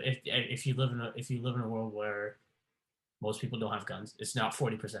 Now, if you live in a world where most people don't have guns, it's not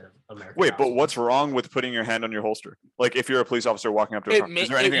 40% of America. Wait, but what's wrong with putting your hand on your holster? Like if you're a police officer walking up to a It car, ma- is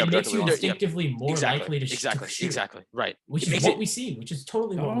there anything It makes objectively you wrong? Yeah. instinctively more likely to exactly, shoot, exactly, right. which It is makes what it- we see, which is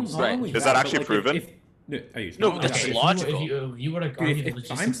totally Not what we only- see. not only Is that but, actually like, proven? No, Ayush, No, not that's only just that, logical. If you were to Dude, argue if the I'm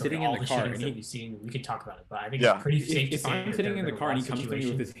logistics of sitting in all the the car shootings and that we've seen, we could talk about it. But I think Yeah. it's pretty safe to if say I'm that sitting they're in the in a car and he wild comes to me with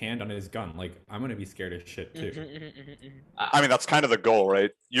situation. his hand on his gun, like I'm gonna be scared as shit too. I mean, that's kind of the goal,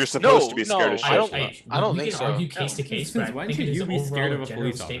 right? You're supposed to be no, scared as I shit. don't- but- I don't we think can so. argue case to case, but Since I when think should it is you be overall scared a of a general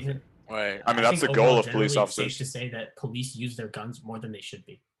police officer? statement. Right. I mean, that's think the goal overall, of police generally, it's officers. safe to say that police use their guns more than they should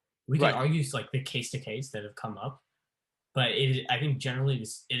be. We can Right. argue like the case to case that have come up, but I think generally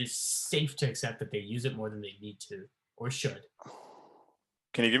it is safe to accept that they use it more than they need to or should.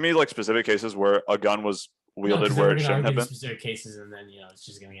 Can you give me like specific cases where a gun was wielded 'cause then where we're it gonna shouldn't have argue the been? specific cases, and then it's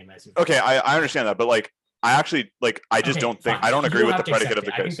just gonna get messy. Okay, I understand that, but like I actually like I just Okay, don't think fine. I don't You agree with the have to predicate accept of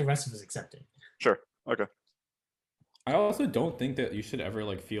the it. I think case. the rest of us accept it. Sure. Okay. I also don't think that you should ever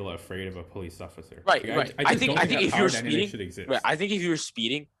like feel afraid of a police officer. Right, Like, right. I I just think don't if that you're power dynamic speeding, should exist. Right. I think if you're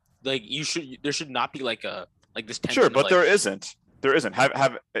speeding, like there should not be like this tension. Sure, but like, there isn't. There isn't.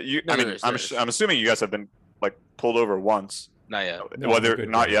 Have you? No, I mean, there is, I'm there is. I'm assuming you guys have been like pulled over once. Not yet. No, Whether good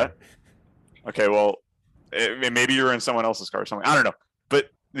not driver. yet. Okay, well, maybe you're in someone else's car or something. I don't know, but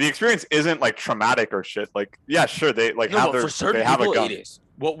the experience isn't like traumatic or shit. Like, yeah, sure, they like No, have but their for certain they have people, a gun, it is.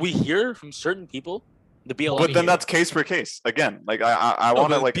 What we hear from certain people, the BLM. but then Yeah. that's case per case. Again, like I No, want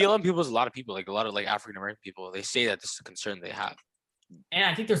to but like BLM people is a lot of people, like a lot of like African American people. They say that this is a concern they have. And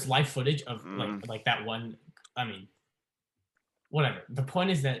I think there's live footage of Mm. like that one. I mean, whatever. The point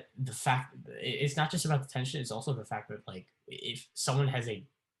is that the fact it's not just about the tension. It's also the fact that like if someone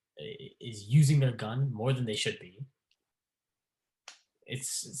is using their gun more than they should be,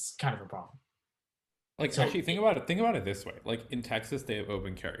 it's kind of a problem. Like So- actually think about it this way. Like in Texas they have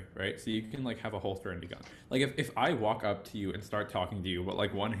open carry, right? So you can like have a holster and a gun. Like if I walk up to you and start talking to you, but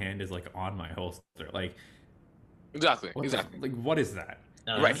like one hand is like on my holster, like Exactly. what the- Exactly. like what is that?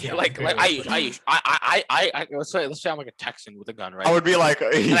 Right. Yeah, Like very I let's say I'm like a Texan with a gun, right? I would be like,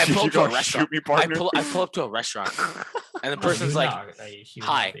 And I pull you up to a gonna restaurant. shoot me, partner. I pull up to a restaurant, and the No, person's you like, would not, you would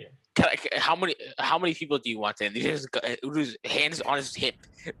 "Hi." not be. how many people do you want? And his hands on his hip,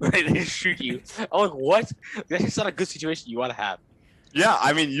 ready to shoot you. I'm like, what? That's not a good situation you want to have. Yeah,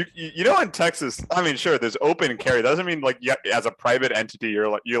 I mean, you know, in Texas, I mean, sure, there's open carry. That doesn't mean like as a private entity, you're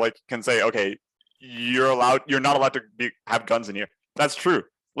like can say, okay, you're not allowed to have guns in here. That's true.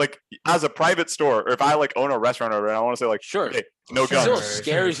 Like as a private store, or if I like own a restaurant over, and I want to say like, Sure. okay, no It's still a guns.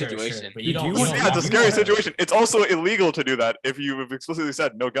 scary situation. But you don't. You you would- don't Yeah, it's a want- scary wanna- situation. It's also illegal to do that if you've explicitly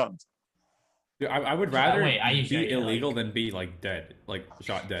said no guns. Dude, I would Yeah, rather wait, I usually, be like- illegal than be like dead, like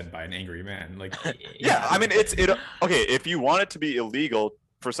shot dead by an angry man. Like Yeah, I mean, it. Okay, if you want it to be illegal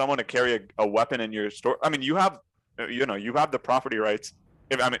for someone to carry a weapon in your store, I mean, you have the property rights.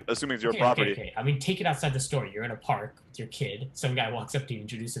 If I mean, assuming it's your property. Okay. I mean, take it outside the store. You're in a park with your kid. Some guy walks up to you,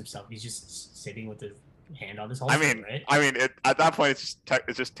 introduce himself. He's just sitting with his hand on his holster, right? At that point, it's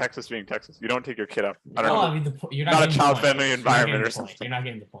just Texas being Texas. You don't take your kid out. I don't No, know. I mean, you're not Not a getting the point. child-friendly You're not environment getting or the point. something. You're not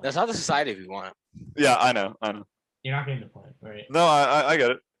getting the point. That's not the society we want. Yeah, I know. You're not getting the point, right? No, I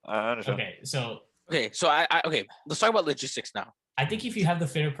get it. I understand. Okay, so Okay, so okay, let's talk about logistics now. I think if you have the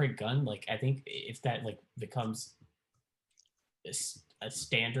fingerprint gun, like I think if that like becomes a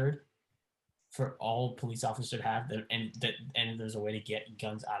standard for all police officers to have, and there's a way to get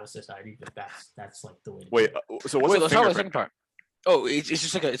guns out of society, that's like the way. To do Wait, it. so what's Wait, the let's talk about the fingerprint? second part. Oh, it's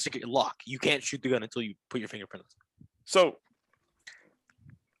just like it's like a lock. You can't shoot the gun until you put your fingerprint on it. So,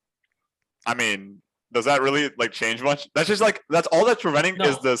 I mean, does that really like change much? That's just like that's all that's preventing No.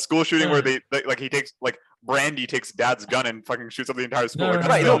 is the school shooting No, where no. they like he takes like Brandy takes dad's gun and fucking shoots up the entire school. No, Like, no, that's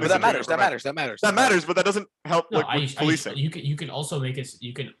Right, the no, only but that thing matters. That prevent- matters. That matters. That matters, but that doesn't help No, like with policing. you can also make it.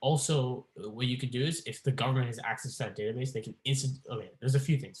 You can also what you could do is if the government has access to that database, they can instant. Okay, there's a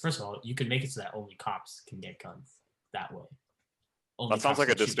few things. First of all, you can make it so that only cops can get guns that way. Only That sounds cops like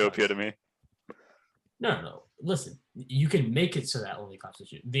a can shoot dystopia guns. to me. No. Listen, you can make it so that only cops can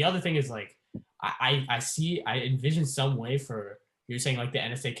shoot. The other thing is like I envision some way for you're saying like the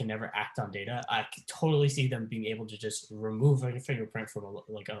NSA can never act on data. I could totally see them being able to just remove like a fingerprint from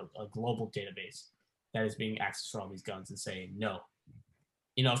a global database that is being accessed for all these guns and saying no.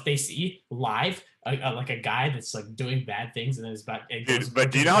 You know, if they see live like a guy that's like doing bad things and then it's about Dude, but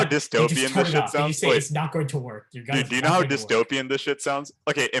do you know how dystopian this shit You sounds? say Wait, it's not going to work. Your gun's dude, do you not know how going to work. dystopian this shit sounds?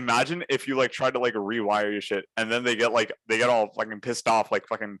 Okay, imagine if you like tried to like rewire your shit and then they get all fucking pissed off like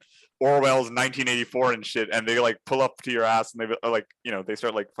fucking Orwell's 1984 and shit, and they like pull up to your ass and they like they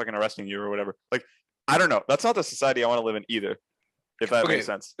start like fucking arresting you or whatever. Like, I don't know. That's not the society I want to live in either. If that Okay. makes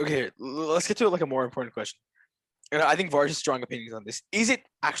sense. Okay, let's get to like a more important question. And I think Varj has strong opinions on this. Is it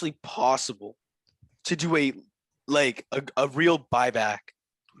actually possible to do a real buyback?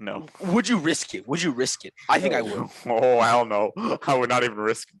 No. Would you risk it? Would you risk it? I think I would. Oh, hell no. I would not even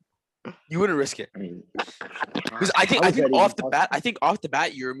risk. You wouldn't risk it. I mean, Because I think How is that off even the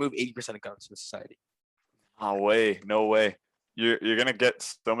bat, you remove 80% of guns from society. No way. No way. You're gonna get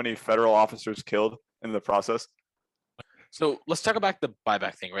so many federal officers killed in the process. So let's talk about the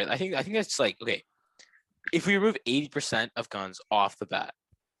buyback thing, right? I think that's like, okay, if we remove 80% of guns off the bat,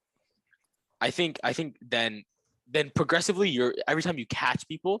 I think then progressively every time you catch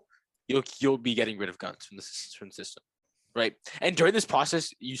people, you'll be getting rid of guns from the system, right? And during this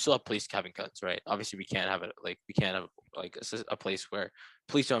process, you still have police having guns, right? Obviously, we can't have a place where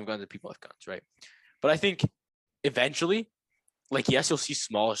police don't have guns and people have guns, right? But I think eventually, like, yes, you'll see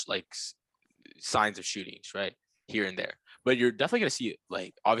small signs of shootings, right, here and there, but you're definitely gonna see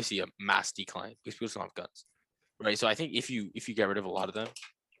like obviously a mass decline because people don't have guns, right? So I think if you get rid of a lot of them,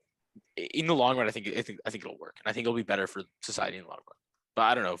 in the long run, I think it'll work, and I think it'll be better for society in the long run. But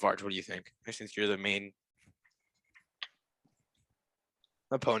I don't know, Varj, what do you think? Since you're the main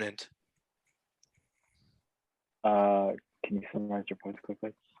opponent. Can you summarize your points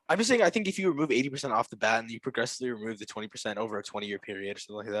quickly? I'm just saying, I think if you remove 80% off the bat and you progressively remove the 20% over a 20-year period or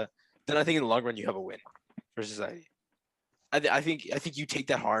something like that, then I think in the long run you have a win for society. I think you take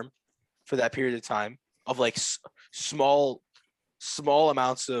that harm for that period of time of like small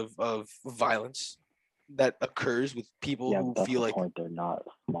amounts of violence that occurs with people Yeah, who that's feel the like point. They're not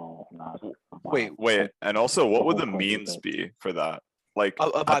small. Not Wait, Wait, and also, what would whole the point is means that- be for that? Like a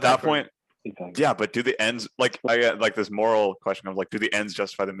at buyback that program. point, exactly. yeah. But do the ends like I get like this moral question of like, do the ends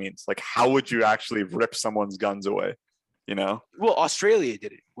justify the means? Like, how would you actually rip someone's guns away? You know, Well, Australia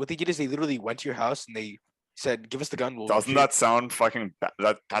did it. What they did is they literally went to your house and they said, "Give us the gun." We'll doesn't shoot." that sound fucking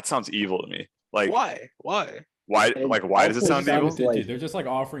that sounds evil to me? Like, Why? And Like, why does it also sound sounds evil? Dude, like- they're just like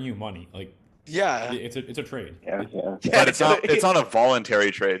offering you money. Like Yeah. it's a trade. Yeah, yeah. But it's not. It's not a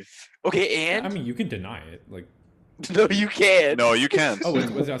voluntary trade. Okay, and I mean, you can deny it. Like, no, you can't. No, you can't. oh,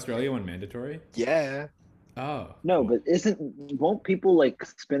 was the Australia one mandatory? Yeah. Oh, No, but won't people like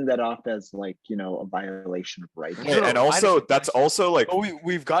spin that off as like, a violation of rights? No, no, And I also, understand. that's also like, But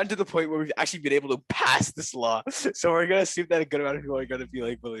we've gotten to the point where we've actually been able to pass this law, so we're gonna assume that a good amount of people are gonna be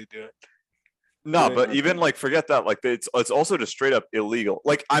like willing to do it. no, Yeah, but okay. even like forget that. Like, it's also just straight up illegal.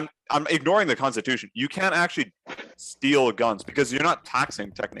 Like, I'm ignoring the Constitution. You can't actually steal guns because you're not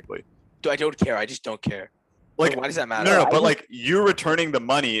taxing technically. I don't care. I just don't care. Like, Why does that matter? no, I but just- like you returning the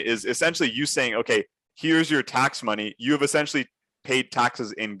money is essentially you saying, okay, here's your tax money. You have essentially paid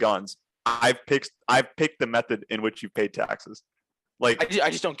taxes in guns. I've picked the method in which you paid taxes. Like, I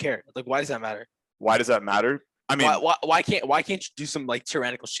just don't care. Like, why does that matter? why does that matter? I mean, why can't you do some like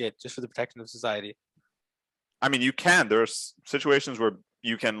tyrannical shit just for the protection of society? you can. There are situations where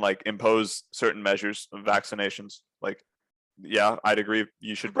you can like impose certain measures of vaccinations. Like, yeah, I'd agree.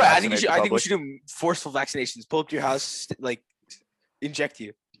 You should. Right. I think vaccinate the we public. should do forceful vaccinations. Pull up to your house, like inject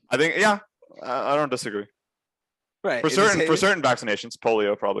you. I think, yeah, I don't disagree. Right. For certain vaccinations,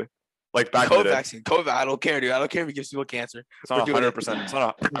 polio probably. Like back in the COVID day, vaccine. COVID. I don't care, dude. I don't care if it gives people cancer. it's not we're doing it. 100%. It's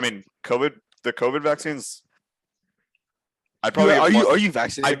not. I mean, the COVID vaccines. I'd probably. Are give more- you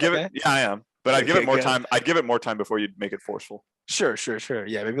vaccinated? I'd give okay? it. Yeah, I am. But I'd give Okay, it more good. time. I'd give it more time before you make it forceful. Sure.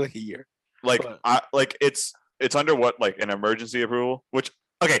 Yeah, maybe like a year. Like, But- it's under what, like an emergency approval. Which,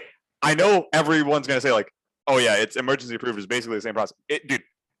 okay, I know everyone's gonna say like, oh yeah, it's emergency approved is basically the same process. Dude,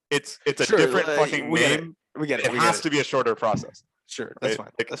 it's a Sure, different like, fucking we get it. name. We get it. It has to be a shorter process. Sure, that's Right,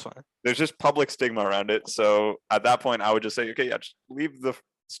 fine. like- That's fine. There's just public stigma around it. So at that point, I would just say, okay, yeah, just leave the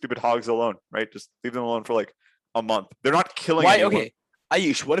stupid hogs alone, right? Just leave them alone for like a month. They're not killing Why? anyone. Okay,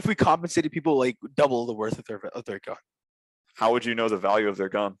 Ayush, what if we compensated people like double the worth of their gun? How would you know the value of their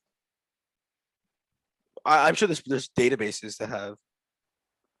gun? I'm sure there's databases that have.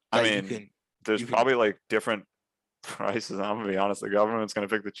 I that you mean, can- there's you can- probably like different prices. I'm gonna be honest. The government's gonna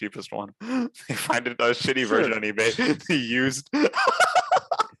pick the cheapest one. They find a shitty version on eBay, used.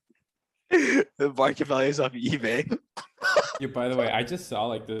 the market values off eBay. Yeah, by the way, I just saw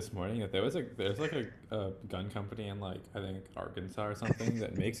like this morning that there's like a gun company in like I think Arkansas or something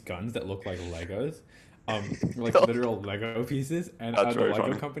that makes guns that look like Legos, like literal Lego pieces, and That's the very Lego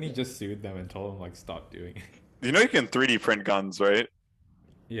funny. company just sued them and told them like stop doing it. You know you can 3D print guns, right?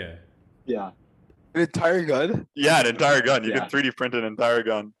 Yeah. Yeah. An entire gun, Yeah, an entire gun. You Yeah. can 3D print an entire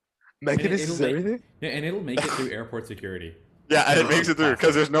gun. mechanisms, it'll make- everything. Yeah, and it'll make it through airport security. Yeah, and it makes it through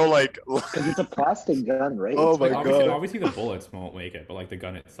because there's no like. Because it's a plastic gun, right? Oh It's my Like, like- obviously, God. obviously the bullets won't make it, but like the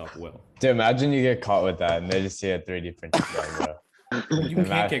gun itself will. Dude, imagine you get caught with that and they just see a 3D printed gun, bro. You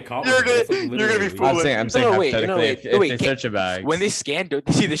can't get caught. You're with it. It's, gonna- like, you're gonna be literally fooled. I'm No, saying no, wait, no, hypothetically, wait, if, no, wait, if they can't- search a bag. When they scan, don't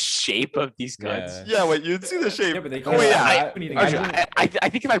they see the shape of these guns? Yeah. Yeah, wait, you'd see the shape. Yeah, but they Oh, can't. wait, yeah, I, Actually, I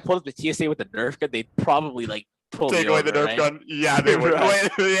think if I pulled up the TSA with the Nerf gun, they'd probably like pull Take me away over, the Nerf right? gun. Yeah, they would. Right.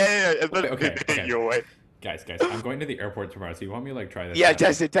 Wait, yeah. And then Okay, they take okay. you away. guys, I'm going to the airport tomorrow. So you want me to like try this? Yeah, out?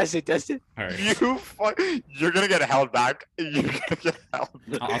 test it. All right. You're gonna get held back. You're gonna get held.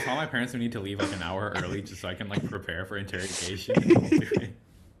 I'll tell my parents we need to leave like an hour early just so I can like prepare for interrogation.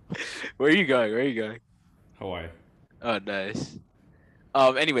 Where are you going? Where are you going? Hawaii. Oh, nice.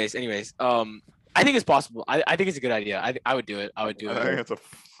 Anyways. I think it's possible. I think it's a good idea. I would do it. I would do I think it. it's a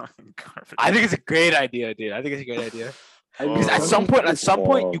fucking garbage. I think it's a great idea, dude. I think it's a great idea. I mean, Because at Oh. some point, it's you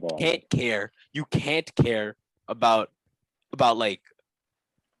horrible. can't care. You can't care about like.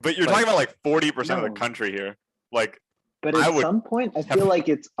 But you're like- talking about like 40% of No. the country here. Like, But I at would some point, I have- feel like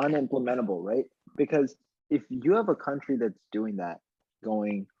it's unimplementable, right? Because if you have a country that's doing that,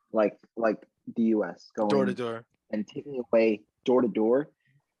 going like the U.S. going Door to door. and taking away door to door,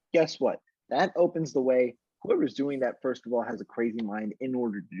 guess what? That opens the way. Whoever's doing that, first of all, has a crazy mind in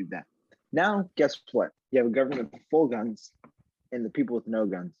order to do that. Now, guess what? You have a government with full guns and the people with no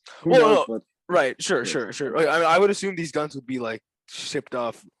guns. Who Well, knows no, what? Right. Sure. Yeah. Like, I would assume these guns would be like shipped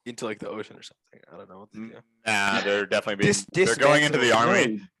off into like the ocean or something. I don't know. What they do. nah, they're definitely being. Dis- They're going into the dismantle.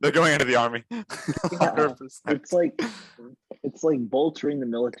 army. No, They're going into the army. 100%. it's like bolstering the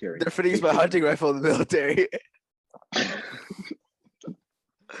military. They're fitting my hunting rifle in the military.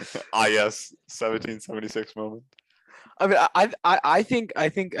 Ah, yes, 1776 moment. I mean, I think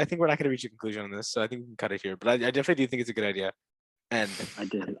we're not gonna reach a conclusion on this, so I think we can cut it here. But I definitely do think it's a good idea. And I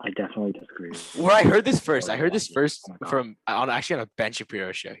definitely disagree. where I heard this first, I heard this Oh first my God. from actually on a Ben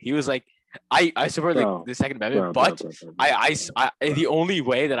Shapiro show. He was like, I support like Bro, the Second Amendment, Bro, but bro, bro, bro, the only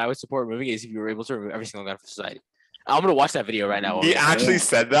way that I would support removing it is if you were able to remove every single gun from society. I'm gonna watch that video right now. while He we- actually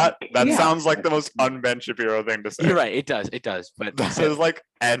said that. That Yeah. sounds like the most un-Ben Shapiro thing to say. You're right. It does. But That is like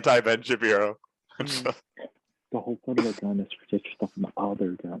anti-Ben Shapiro. The whole point of a gun is to protect yourself from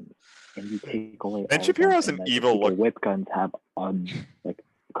other guns, and you take away. Ben all Shapiro's guns, an and then evil people look- with guns have like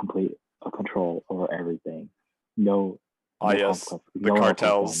complete control over everything. No. Ah, no yes, consequences, the no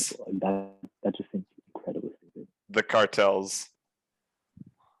cartels. consequences. That just seems incredibly stupid. The cartels,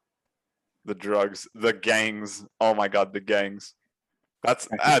 the drugs, the gangs. Oh my god, the gangs. That's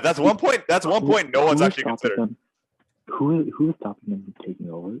one point. That's one point no one's Who is actually stopping considered. them- Who is stopping them from taking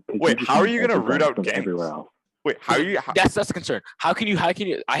over? 'Cause Wait, just how are need you gonna every root gun out from gangs? everywhere else? Wait, how are you? that's the concern. How can you?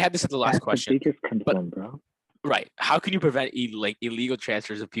 I had this at the last That's question. the biggest concern, bro. Right. How can you prevent illegal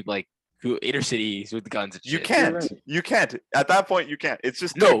transfers of people like who inner cities with guns and You shit? can't. right. You can't. At that point, you can't. It's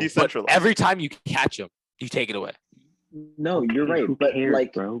just No, too but decentralized. every time you catch them, you take it away. No, you're right. Who But cares,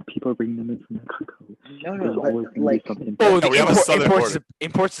 like, bro? People are bringing them in from Mexico. no, There's no, always but gonna be like, something Oh, Yeah, we have a southern border.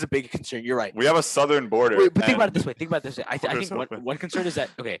 imports is a big concern. You're right. We have a southern border. Wait, but think about it and- this way. Think about it this way. I Borders think open. one concern is that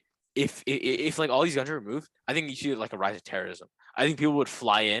okay, if like all these guns are removed, I think you see like a rise of terrorism. I think people would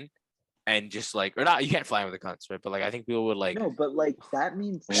fly in and just like or not. You can't fly in with the guns, right? But like I think people would like no, but like that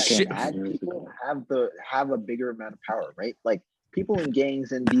means that Shit. bad people have a bigger amount of power, right? Like people in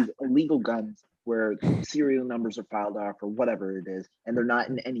gangs and these illegal guns where serial numbers are filed off or whatever it is, and they're not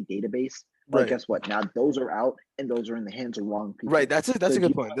in any database. Like, Right. guess what? Now those are out, and those are in the hands of wrong people. right. That's a So good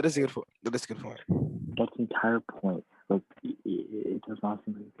you- point. That is a good point. That is a good point. That's the entire point. Like, it does not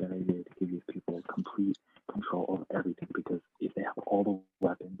seem like a good idea to give these people complete control over everything because if they have all the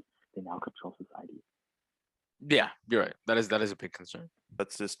weapons, they now control society. Yeah, you're right. That is a big concern.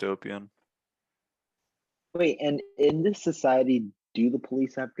 That's dystopian. Wait, and in this society, Do the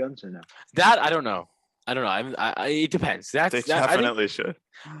police have guns or no? That I don't know. It depends. They I think, definitely should.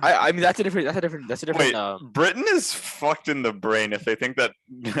 I mean that's a different. Wait, Britain is fucked in the brain if they think that.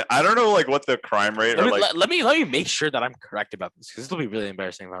 I don't know, like what the crime rate or like. let me make sure that I'm correct about this because this will be really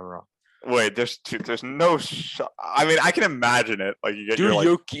embarrassing if I'm wrong. Wait, there's no. I mean, I can imagine it. Like you get your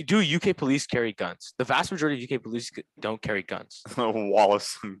like Do UK police carry guns? The vast majority of UK police don't carry guns.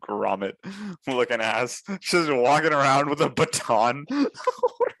 Wallace and Gromit looking ass just walking around with a baton.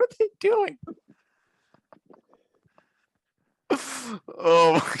 What are they doing?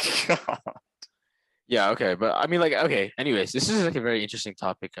 Oh my god. Yeah, okay, but I mean, like, okay. Anyways, this is like a very interesting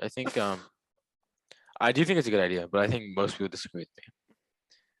topic. I think, I do think it's a good idea, but I think most people disagree with me.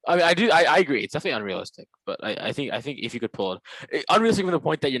 I mean, I agree. It's definitely unrealistic, but I think if you could pull it, unrealistic from the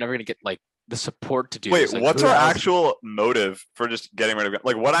point that you're never gonna get like the support to do. Wait, this. Like, what's who our else- actual motive for just getting rid of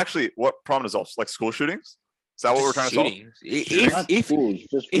like what problem is also like school shootings? Is that what we're trying to solve? shootings? Not If schools,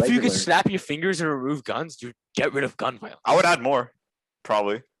 just you regular. could snap your fingers and remove guns, you get rid of gun violence. I would add more,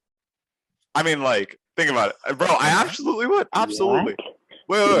 probably. I mean, like, think about it, bro. I absolutely would. Absolutely.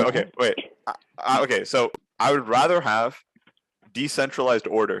 Wait. Okay, wait. Okay, so I would rather have decentralized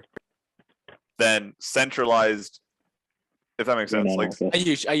order than centralized. If that makes sense, No, like. no,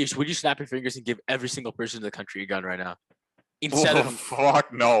 Ayush, would you snap your fingers and give every single person in the country a gun right now? Instead Oh, of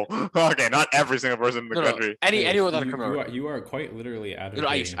fuck no. Okay, not every single person in the no, country. anyone without a you, criminal. you, are, you are quite literally No,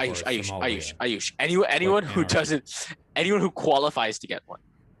 advocating Ayush. Anyone who anyone who qualifies to get one.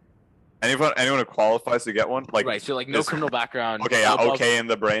 Anyone who qualifies to get one, like Right. So like no this- criminal background. okay, yeah, above- okay in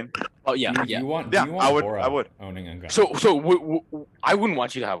the brain. Oh yeah, You, yeah. you want, Yeah, you want I would- Borat I would. owning a gun. So I wouldn't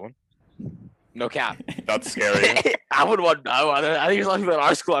want you to have one. No cap. That's scary. I think there's a lot of people in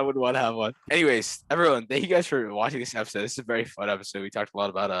our school I wouldn't want to have one. Anyways, everyone, thank you guys for watching this episode. This is a very fun episode. We talked a lot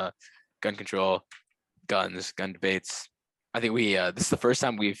about gun control, guns, gun debates. I think we this is the first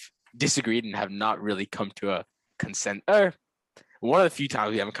time we've disagreed and have not really come to a consent. Or one of the few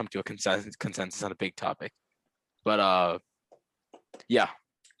times we haven't come to a consensus on a big topic. But yeah,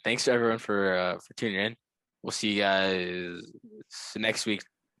 thanks to everyone for tuning in. We'll see you guys next week.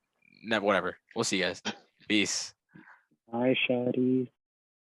 Whatever. We'll see you guys. Peace. Hi, Shadi.